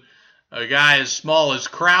strides, and a guy as small as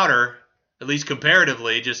Crowder, at least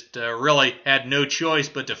comparatively, just really had no choice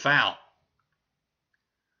but to foul.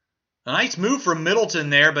 A nice move from Middleton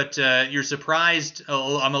there, but you're surprised.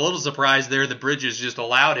 I'm a little surprised there that Bridges just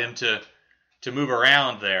allowed him to move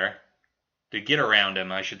around there, to get around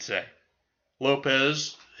him, I should say.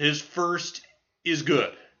 Lopez, his first is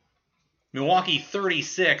good. Milwaukee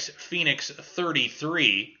 36, Phoenix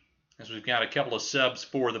 33, as we've got a couple of subs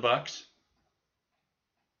for the Bucks.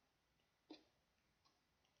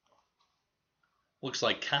 Looks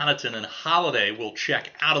like Connaughton and Holiday will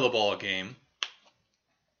check out of the ball game.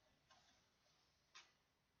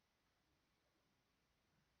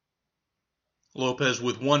 Lopez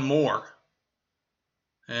with one more,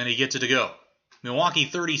 and he gets it to go. Milwaukee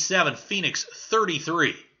 37, Phoenix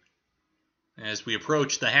 33. As we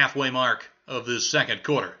approach the halfway mark of this second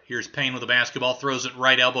quarter. Here's Payne with the basketball, throws it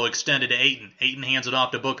right elbow extended to Ayton. Ayton hands it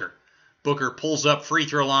off to Booker. Booker pulls up free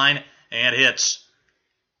throw line and hits.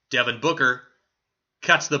 Devin Booker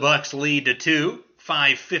cuts the Bucks lead to 2.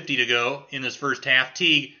 5:50 to go in this first half.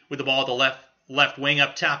 Teague with the ball at the left wing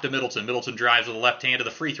up top to Middleton. Middleton drives with the left hand to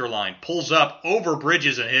the free throw line. Pulls up over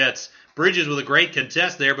Bridges and hits. Bridges with a great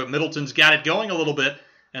contest there, but Middleton's got it going a little bit,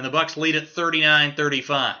 and the Bucks lead at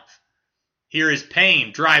 39-35. Here is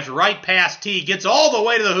Payne, drives right past Teague, gets all the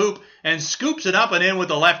way to the hoop, and scoops it up and in with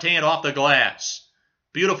the left hand off the glass.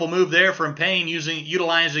 Beautiful move there from Payne,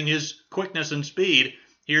 utilizing his quickness and speed.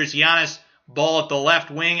 Here's Giannis, ball at the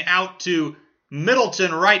left wing, out to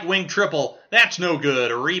Middleton, right wing triple. That's no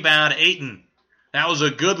good. A rebound, Ayton. That was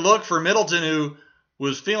a good look for Middleton, who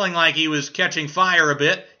was feeling like he was catching fire a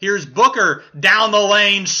bit. Here's Booker down the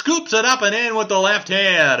lane, scoops it up and in with the left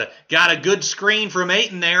hand. Got a good screen from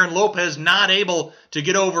Ayton there, and Lopez not able to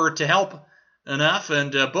get over to help enough,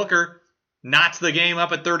 and Booker knots the game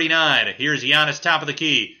up at 39. Here's Giannis, top of the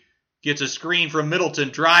key. Gets a screen from Middleton,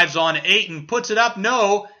 drives on Ayton, puts it up,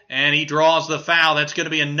 no, and he draws the foul. That's going to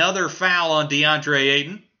be another foul on DeAndre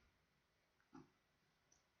Ayton.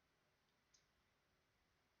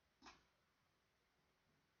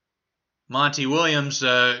 Monty Williams,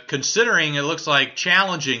 considering it looks like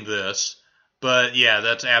challenging this, but yeah,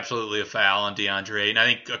 that's absolutely a foul on DeAndre Ayton. I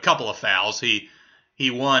think a couple of fouls. He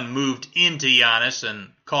moved into Giannis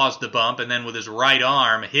and caused the bump, and then with his right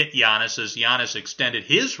arm hit Giannis as Giannis extended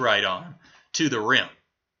his right arm to the rim.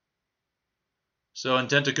 So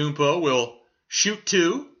Antetokounmpo will shoot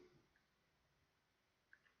 2.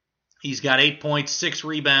 He's got 8 points, 6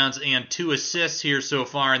 rebounds, and 2 assists here so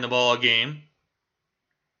far in the ball game.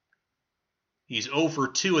 He's 0 for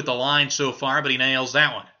 2 at the line so far, but he nails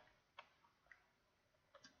that one.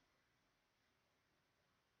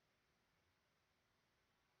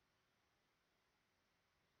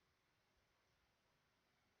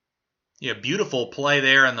 Yeah, beautiful play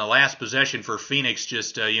there in the last possession for Phoenix,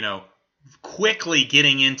 just, quickly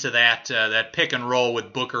getting into that pick and roll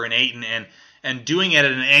with Booker and Ayton and doing it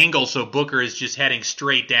at an angle so Booker is just heading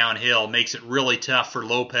straight downhill. Makes it really tough for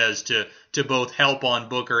Lopez to both help on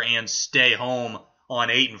Booker and stay home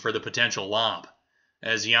on Ayton for the potential lob.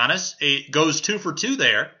 As Giannis goes 2 for 2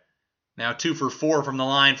 there. Now 2 for 4 from the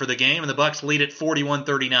line for the game, and the Bucks lead at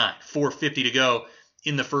 41-39. 4:50 to go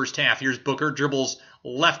in the first half. Here's Booker, dribbles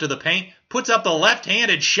left of the paint, puts up the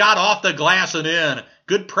left-handed shot off the glass and in.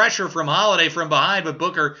 Good pressure from Holiday from behind, but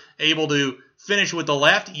Booker able to finish with the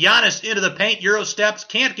left. Giannis into the paint, Euro steps,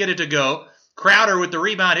 can't get it to go. Crowder with the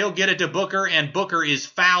rebound, he'll get it to Booker, and Booker is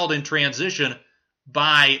fouled in transition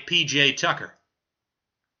by P.J. Tucker.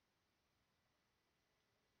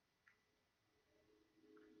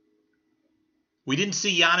 We didn't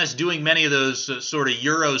see Giannis doing many of those sort of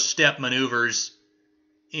Euro step maneuvers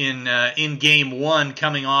in Game 1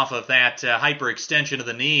 coming off of that hyperextension of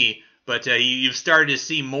the knee, but you've started to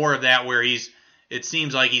see more of that where it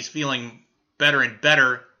seems like he's feeling better and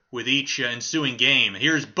better with each ensuing game.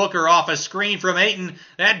 Here's Booker off a screen from Ayton.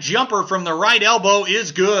 That jumper from the right elbow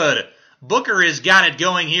is good. Booker has got it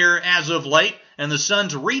going here as of late, and the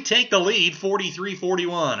Suns retake the lead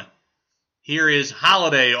 43-41. Here is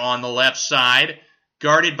Holiday on the left side,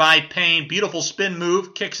 guarded by Payne. Beautiful spin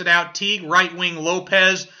move, kicks it out. Teague, right wing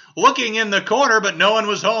Lopez, looking in the corner, but no one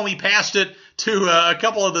was home. He passed it to a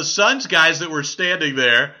couple of the Suns guys that were standing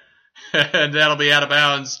there, and that'll be out of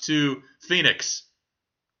bounds to Phoenix.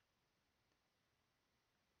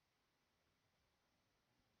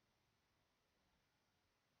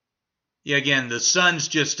 Yeah, again, the Suns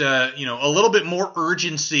just, a little bit more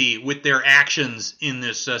urgency with their actions in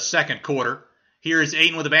this second quarter. Here's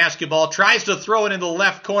Ayton with the basketball, tries to throw it in the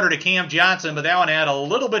left corner to Cam Johnson, but that one had a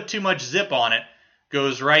little bit too much zip on it.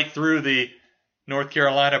 Goes right through the North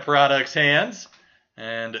Carolina Products hands,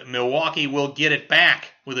 and Milwaukee will get it back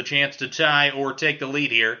with a chance to tie or take the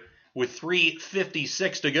lead here with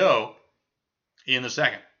 3:56 to go in the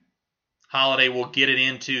second. Holiday will get it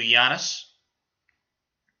into Giannis.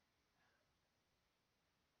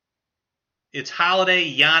 It's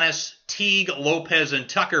Holiday, Giannis, Teague, Lopez, and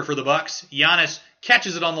Tucker for the Bucks. Giannis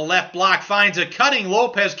catches it on the left block, finds a cutting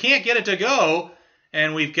Lopez, can't get it to go,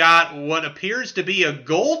 and we've got what appears to be a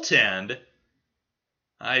goaltend.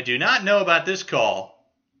 I do not know about this call.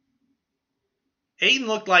 Ayton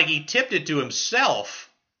looked like he tipped it to himself.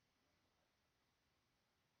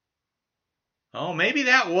 Oh, maybe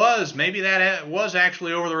that was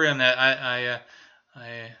actually over the rim. I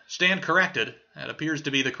stand corrected. That appears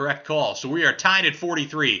to be the correct call. So we are tied at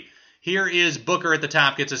 43. Here is Booker at the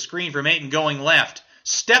top. Gets a screen from Ayton going left.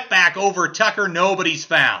 Step back over Tucker. Nobody's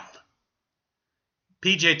fouled.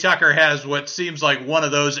 P.J. Tucker has what seems like one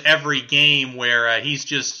of those every game where he's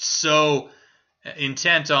just so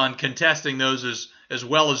intent on contesting those as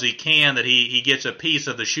well as he can that he gets a piece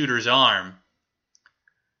of the shooter's arm.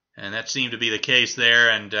 And that seemed to be the case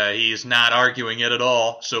there, and he is not arguing it at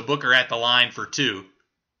all. So Booker at the line for 2.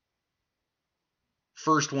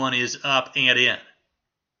 First one is up and in.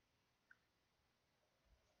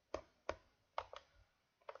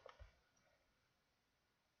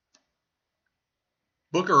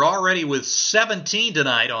 Booker already with 17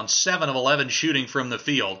 tonight on 7 of 11 shooting from the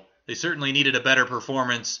field. They certainly needed a better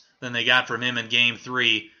performance than they got from him in Game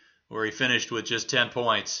 3, where he finished with just 10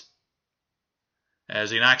 points.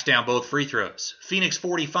 As he knocks down both free throws. Phoenix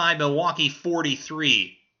 45, Milwaukee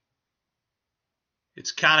 43.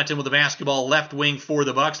 It's Connaughton with the basketball left wing for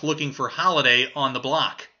the Bucks, looking for Holiday on the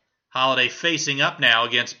block. Holiday facing up now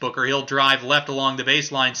against Booker. He'll drive left along the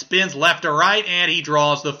baseline, spins left to right, and he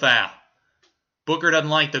draws the foul. Booker doesn't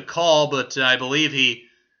like the call, but I believe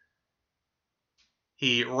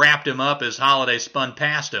he wrapped him up as Holiday spun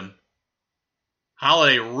past him.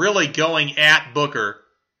 Holiday really going at Booker.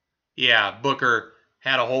 Yeah, Booker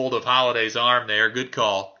had a hold of Holiday's arm there. Good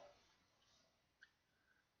call.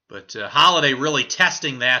 But Holiday really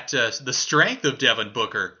testing the strength of Devin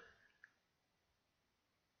Booker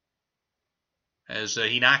as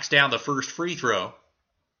he knocks down the first free throw.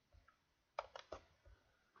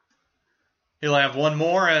 He'll have one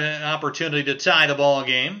more, an opportunity to tie the ball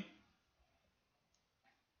game.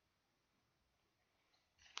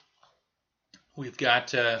 We've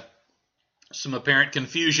got some apparent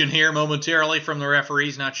confusion here momentarily from the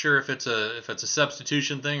referees. Not sure if it's a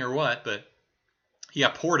substitution thing or what, but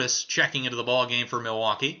yeah, Portis checking into the ball game for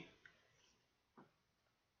Milwaukee.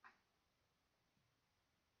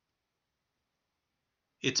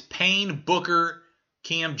 It's Payne, Booker,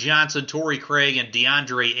 Cam Johnson, Torrey Craig, and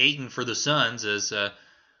DeAndre Ayton for the Suns as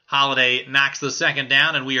Holiday knocks the second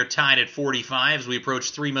down, and we are tied at 45 as we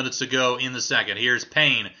approach 3 minutes to go in the second. Here's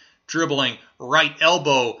Payne dribbling, right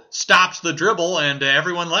elbow, stops the dribble, and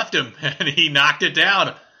everyone left him, and he knocked it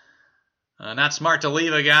down. Not smart to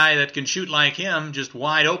leave a guy that can shoot like him just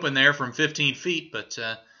wide open there from 15 feet, but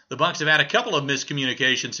the Bucks have had a couple of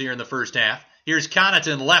miscommunications here in the first half. Here's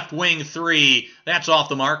Connaughton, left wing three. That's off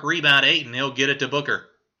the mark. Rebound Ayton. He'll get it to Booker.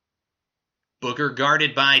 Booker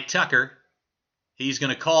guarded by Tucker. He's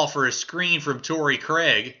going to call for a screen from Torrey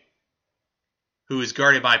Craig, who is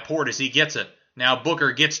guarded by Portis. He gets it. Now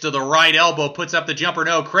Booker gets to the right elbow, puts up the jumper.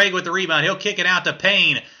 No, Craig with the rebound. He'll kick it out to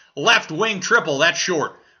Payne. Left wing triple. That's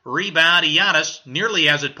short. Rebound, Giannis nearly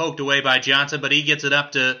has it poked away by Johnson, but he gets it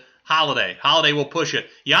up to Holiday. Holiday will push it.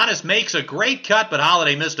 Giannis makes a great cut, but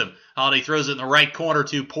Holiday missed him. Holiday throws it in the right corner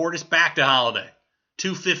to Portis. Back to Holiday.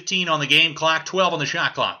 2:15 on the game clock, 12 on the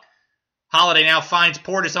shot clock. Holiday now finds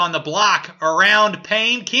Portis on the block around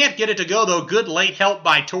Payne. Can't get it to go, though. Good late help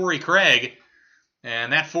by Torrey Craig.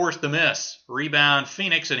 And that forced the miss. Rebound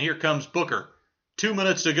Phoenix, and here comes Booker. 2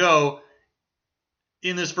 minutes to go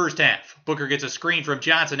in this first half. Booker gets a screen from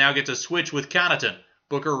Johnson, now gets a switch with Connaughton.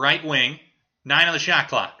 Booker right wing, 9 on the shot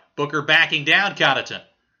clock. Booker backing down Connaughton.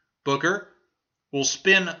 Booker will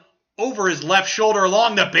spin over his left shoulder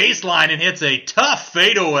along the baseline and hits a tough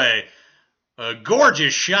fadeaway. A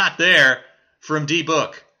gorgeous shot there from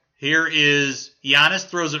D-Book. Here is Giannis,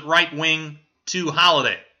 throws it right wing to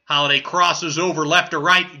Holiday. Holiday crosses over left to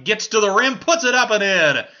right, gets to the rim, puts it up and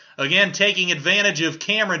in. Again, taking advantage of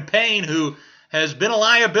Cameron Payne, who has been a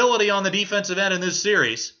liability on the defensive end in this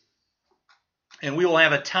series. And we will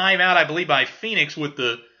have a timeout, I believe, by Phoenix with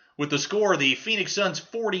the score. The Phoenix Suns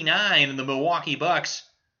 49 and the Milwaukee Bucks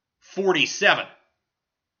 47.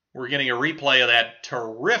 We're getting a replay of that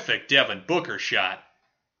terrific Devin Booker shot.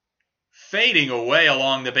 Fading away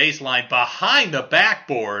along the baseline behind the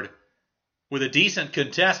backboard with a decent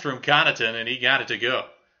contest from Connaughton, and he got it to go.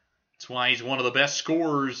 That's why he's one of the best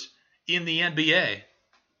scorers in the NBA.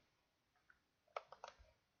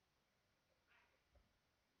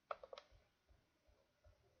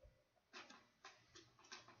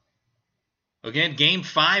 Again, Game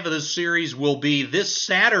 5 of this series will be this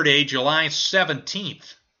Saturday, July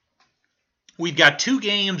 17th. We've got 2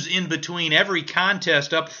 games in between every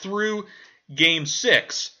contest up through Game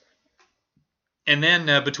 6. And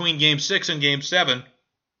then between Game 6 and Game 7,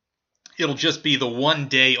 it'll just be the 1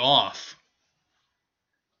 day off.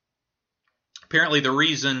 Apparently the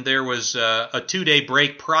reason there was a 2-day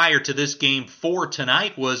break prior to this Game 4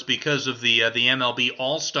 tonight was because of the MLB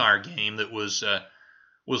All-Star game that was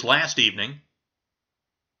last evening.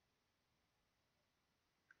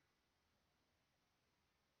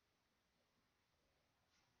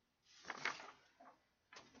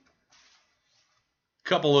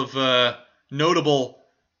 Couple of notable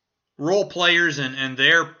role players and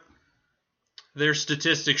their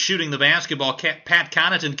statistics shooting the basketball. Pat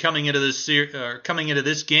Connaughton coming into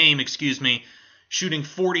this game, shooting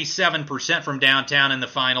 47% from downtown in the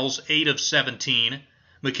finals, 8 of 17.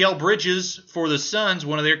 Mikal Bridges for the Suns,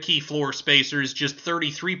 one of their key floor spacers, just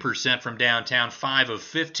 33% from downtown, 5 of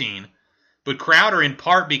 15. But Crowder, in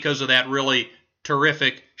part because of that really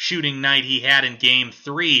terrific shooting night he had in Game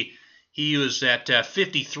 3, He was at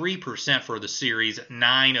 53% for the series,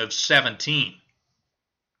 9 of 17.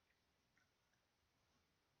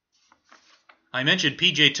 I mentioned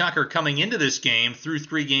P.J. Tucker coming into this game through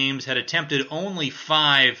 3 games had attempted only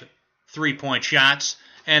 5 3-point shots,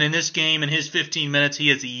 and in this game, in his 15 minutes, he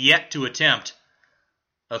has yet to attempt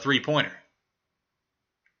a 3-pointer.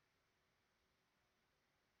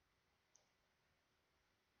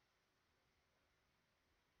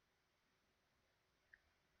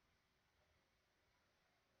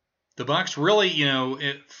 The Bucks really,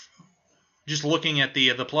 just looking at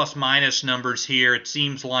the plus-minus numbers here, it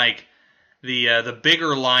seems like the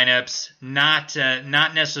bigger lineups not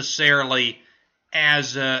necessarily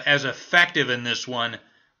as effective in this one,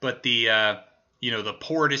 but the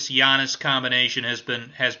Portis-Giannis combination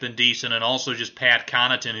has been decent, and also just Pat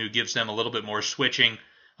Connaughton, who gives them a little bit more switching,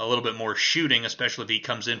 a little bit more shooting, especially if he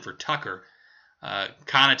comes in for Tucker.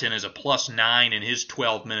 Connaughton is a +9 in his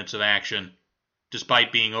 12 minutes of action,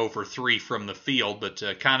 despite being over 3 from the field. But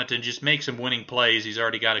Connaughton just makes some winning plays. He's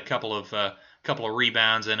already got a couple of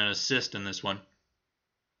rebounds and an assist in this one.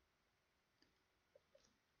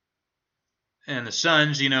 And the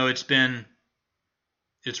Suns, it's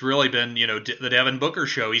really been, the Devin Booker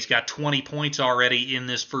show. He's got 20 points already in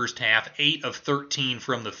this first half, 8 of 13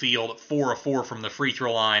 from the field, 4 of 4 from the free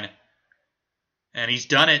throw line. And he's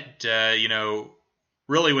done it,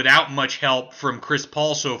 really without much help from Chris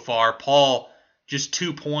Paul so far. Paul just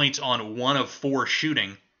 2 points on 1 of 4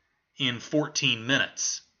 shooting in 14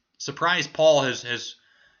 minutes. Surprised Paul has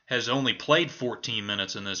only played 14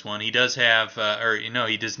 minutes in this one. He does have,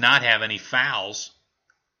 he does not have any fouls.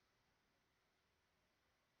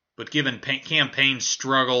 But given Cam Payne's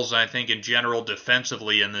struggles, I think in general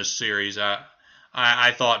defensively in this series,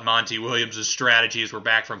 I thought Monty Williams' strategy as we're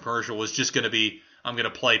back from commercial was just going to be, I'm going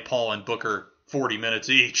to play Paul and Booker 40 minutes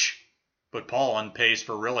each. But Paul on pace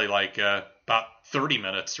for really about 30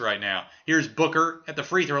 minutes right now. Here's Booker at the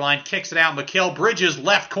free throw line, kicks it out. Mikal Bridges,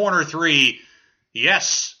 left corner 3.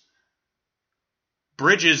 Yes.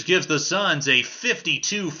 Bridges gives the Suns a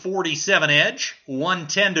 52-47 edge.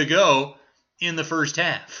 1:10 to go in the first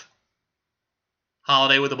half.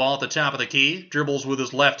 Holiday with the ball at the top of the key, dribbles with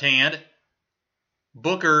his left hand.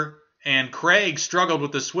 Booker and Craig struggled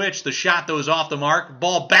with the switch. The shot goes off the mark.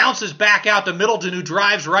 Ball bounces back out to Middleton, who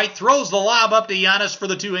drives right, throws the lob up to Giannis for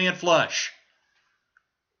the 2-hand flush.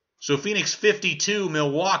 So Phoenix 52,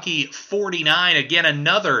 Milwaukee 49. Again,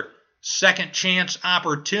 another second chance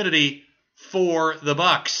opportunity for the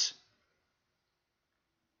Bucks.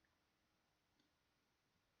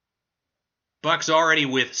 Bucks already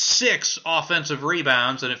with 6 offensive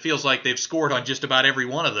rebounds, and it feels like they've scored on just about every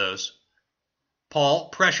one of those. Paul,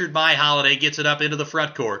 pressured by Holiday, gets it up into the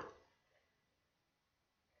front court.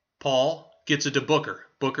 Paul gets it to Booker.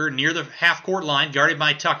 Booker near the half-court line, guarded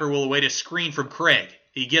by Tucker, will await a screen from Craig.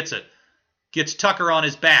 He gets it. Gets Tucker on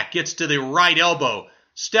his back. Gets to the right elbow.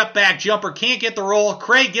 Step back jumper. Can't get the roll.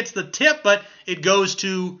 Craig gets the tip, but it goes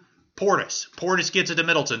to Portis. Portis gets it to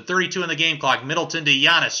Middleton. 32 in the game clock. Middleton to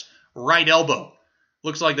Giannis. Right elbow.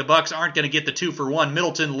 Looks like the Bucks aren't going to get the 2-for-1.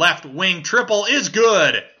 Middleton left wing triple is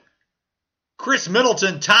good. Chris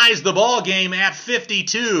Middleton ties the ball game at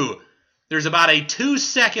 52. There's about a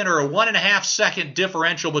 2-second or a 1.5-second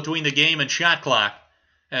differential between the game and shot clock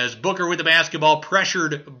as Booker with the basketball,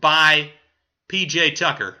 pressured by P.J.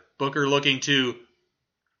 Tucker. Booker looking to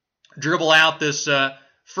dribble out this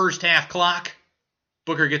first half clock.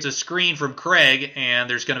 Booker gets a screen from Craig, and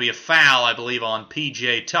there's going to be a foul, I believe, on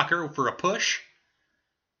P.J. Tucker for a push.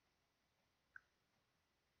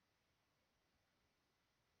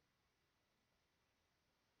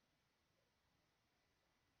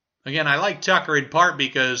 Again, I like Tucker in part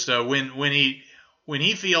because when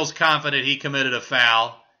he feels confident he committed a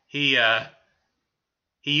foul, he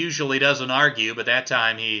usually doesn't argue, but that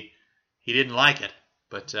time he didn't like it.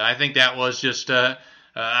 But I think that was just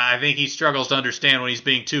I think he struggles to understand when he's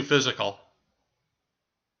being too physical.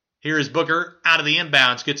 Here is Booker out of the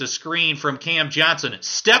inbounds, gets a screen from Cam Johnson.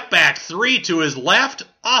 Step back 3 to his left,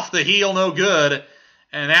 off the heel, no good,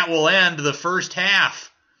 and that will end the first half.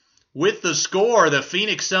 With the score, the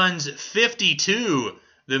Phoenix Suns 52,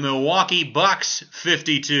 the Milwaukee Bucks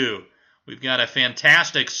 52. We've got a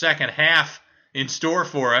fantastic second half in store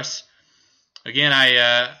for us. Again,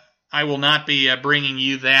 I will not be bringing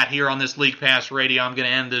you that here on this League Pass Radio. I'm going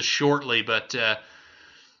to end this shortly, but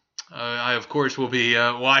I, of course, will be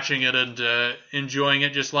watching it and enjoying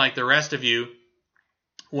it just like the rest of you.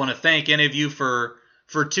 Want to thank any of you for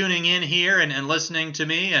tuning in here and listening to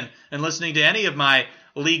me and listening to any of my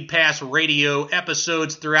League Pass Radio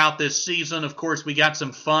episodes throughout this season. Of course, we got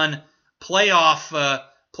some fun playoff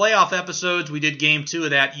playoff episodes, we did Game 2 of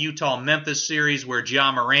that Utah-Memphis series where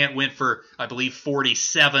Ja Morant went for, I believe,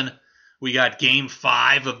 47. We got Game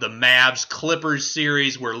 5 of the Mavs-Clippers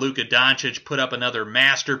series where Luka Doncic put up another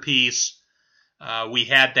masterpiece. We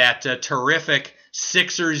had that terrific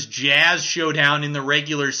Sixers-Jazz showdown in the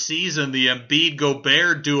regular season, the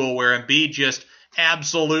Embiid-Gobert duel where Embiid just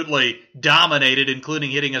absolutely dominated,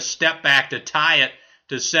 including hitting a step back to tie it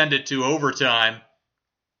to send it to overtime.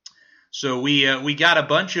 So we got a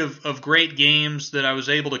bunch of great games that I was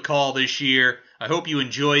able to call this year. I hope you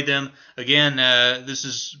enjoyed them. Again, this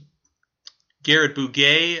is Garrett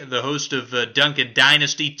Bouguet, the host of Duncan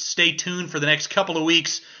Dynasty. Stay tuned for the next couple of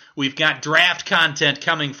weeks. We've got draft content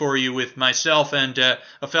coming for you with myself and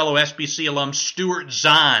a fellow SBC alum, Stuart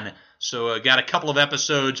Zahn. So got a couple of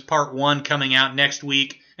episodes, part 1 coming out next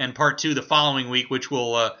week, and part 2 the following week, which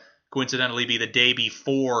will coincidentally be the day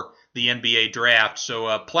before the NBA draft.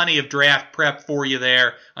 So plenty of draft prep for you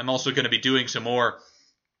there. I'm also going to be doing some more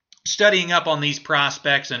studying up on these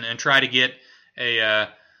prospects and try to get a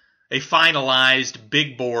finalized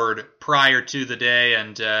big board prior to the day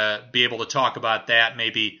and be able to talk about that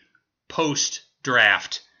maybe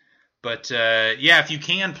post-draft. But if you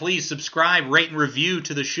can, please subscribe, rate, and review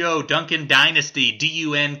to the show, Duncan Dynasty,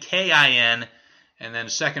 Dunkin, and then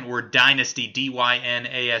second word, Dynasty,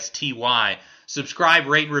 Dynasty. Subscribe,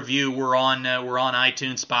 rate, and review. We're on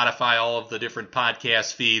iTunes, Spotify, all of the different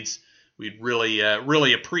podcast feeds. We'd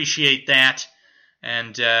really appreciate that.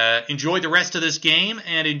 And enjoy the rest of this game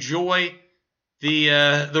and enjoy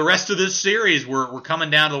the rest of this series. We're coming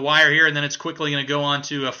down to the wire here, and then it's quickly going to go on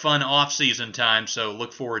to a fun off-season time. So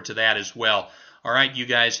look forward to that as well. All right, you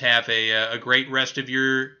guys have a great rest of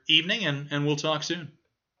your evening, and we'll talk soon.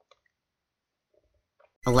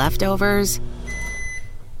 Leftovers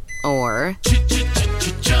or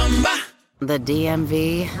the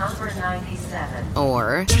DMV number 97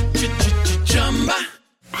 or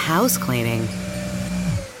house cleaning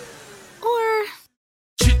or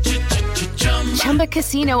Chumba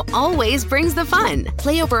Casino always brings the fun.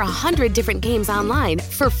 Play over 100 different games online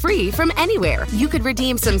for free from anywhere. You could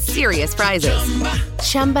redeem some serious prizes.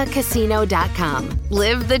 ChumbaCasino.com.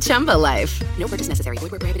 Live the Chumba life. No purchase necessary.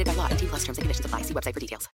 Void where prohibited by law. 18+ terms and conditions apply. See website for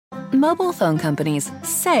details. Mobile phone companies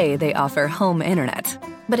say they offer home internet.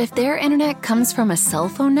 But if their internet comes from a cell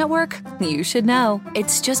phone network, you should know.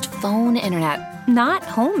 It's just phone internet, not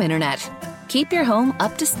home internet. Keep your home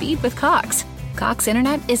up to speed with Cox. Cox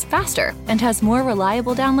Internet is faster and has more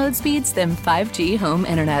reliable download speeds than 5G home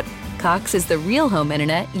internet. Cox is the real home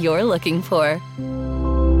internet you're looking for.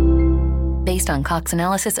 Based on Cox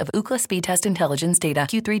analysis of Ookla speed test intelligence data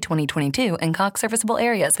Q3 2022 and Cox serviceable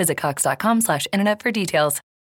areas, visit cox.com/internet for details.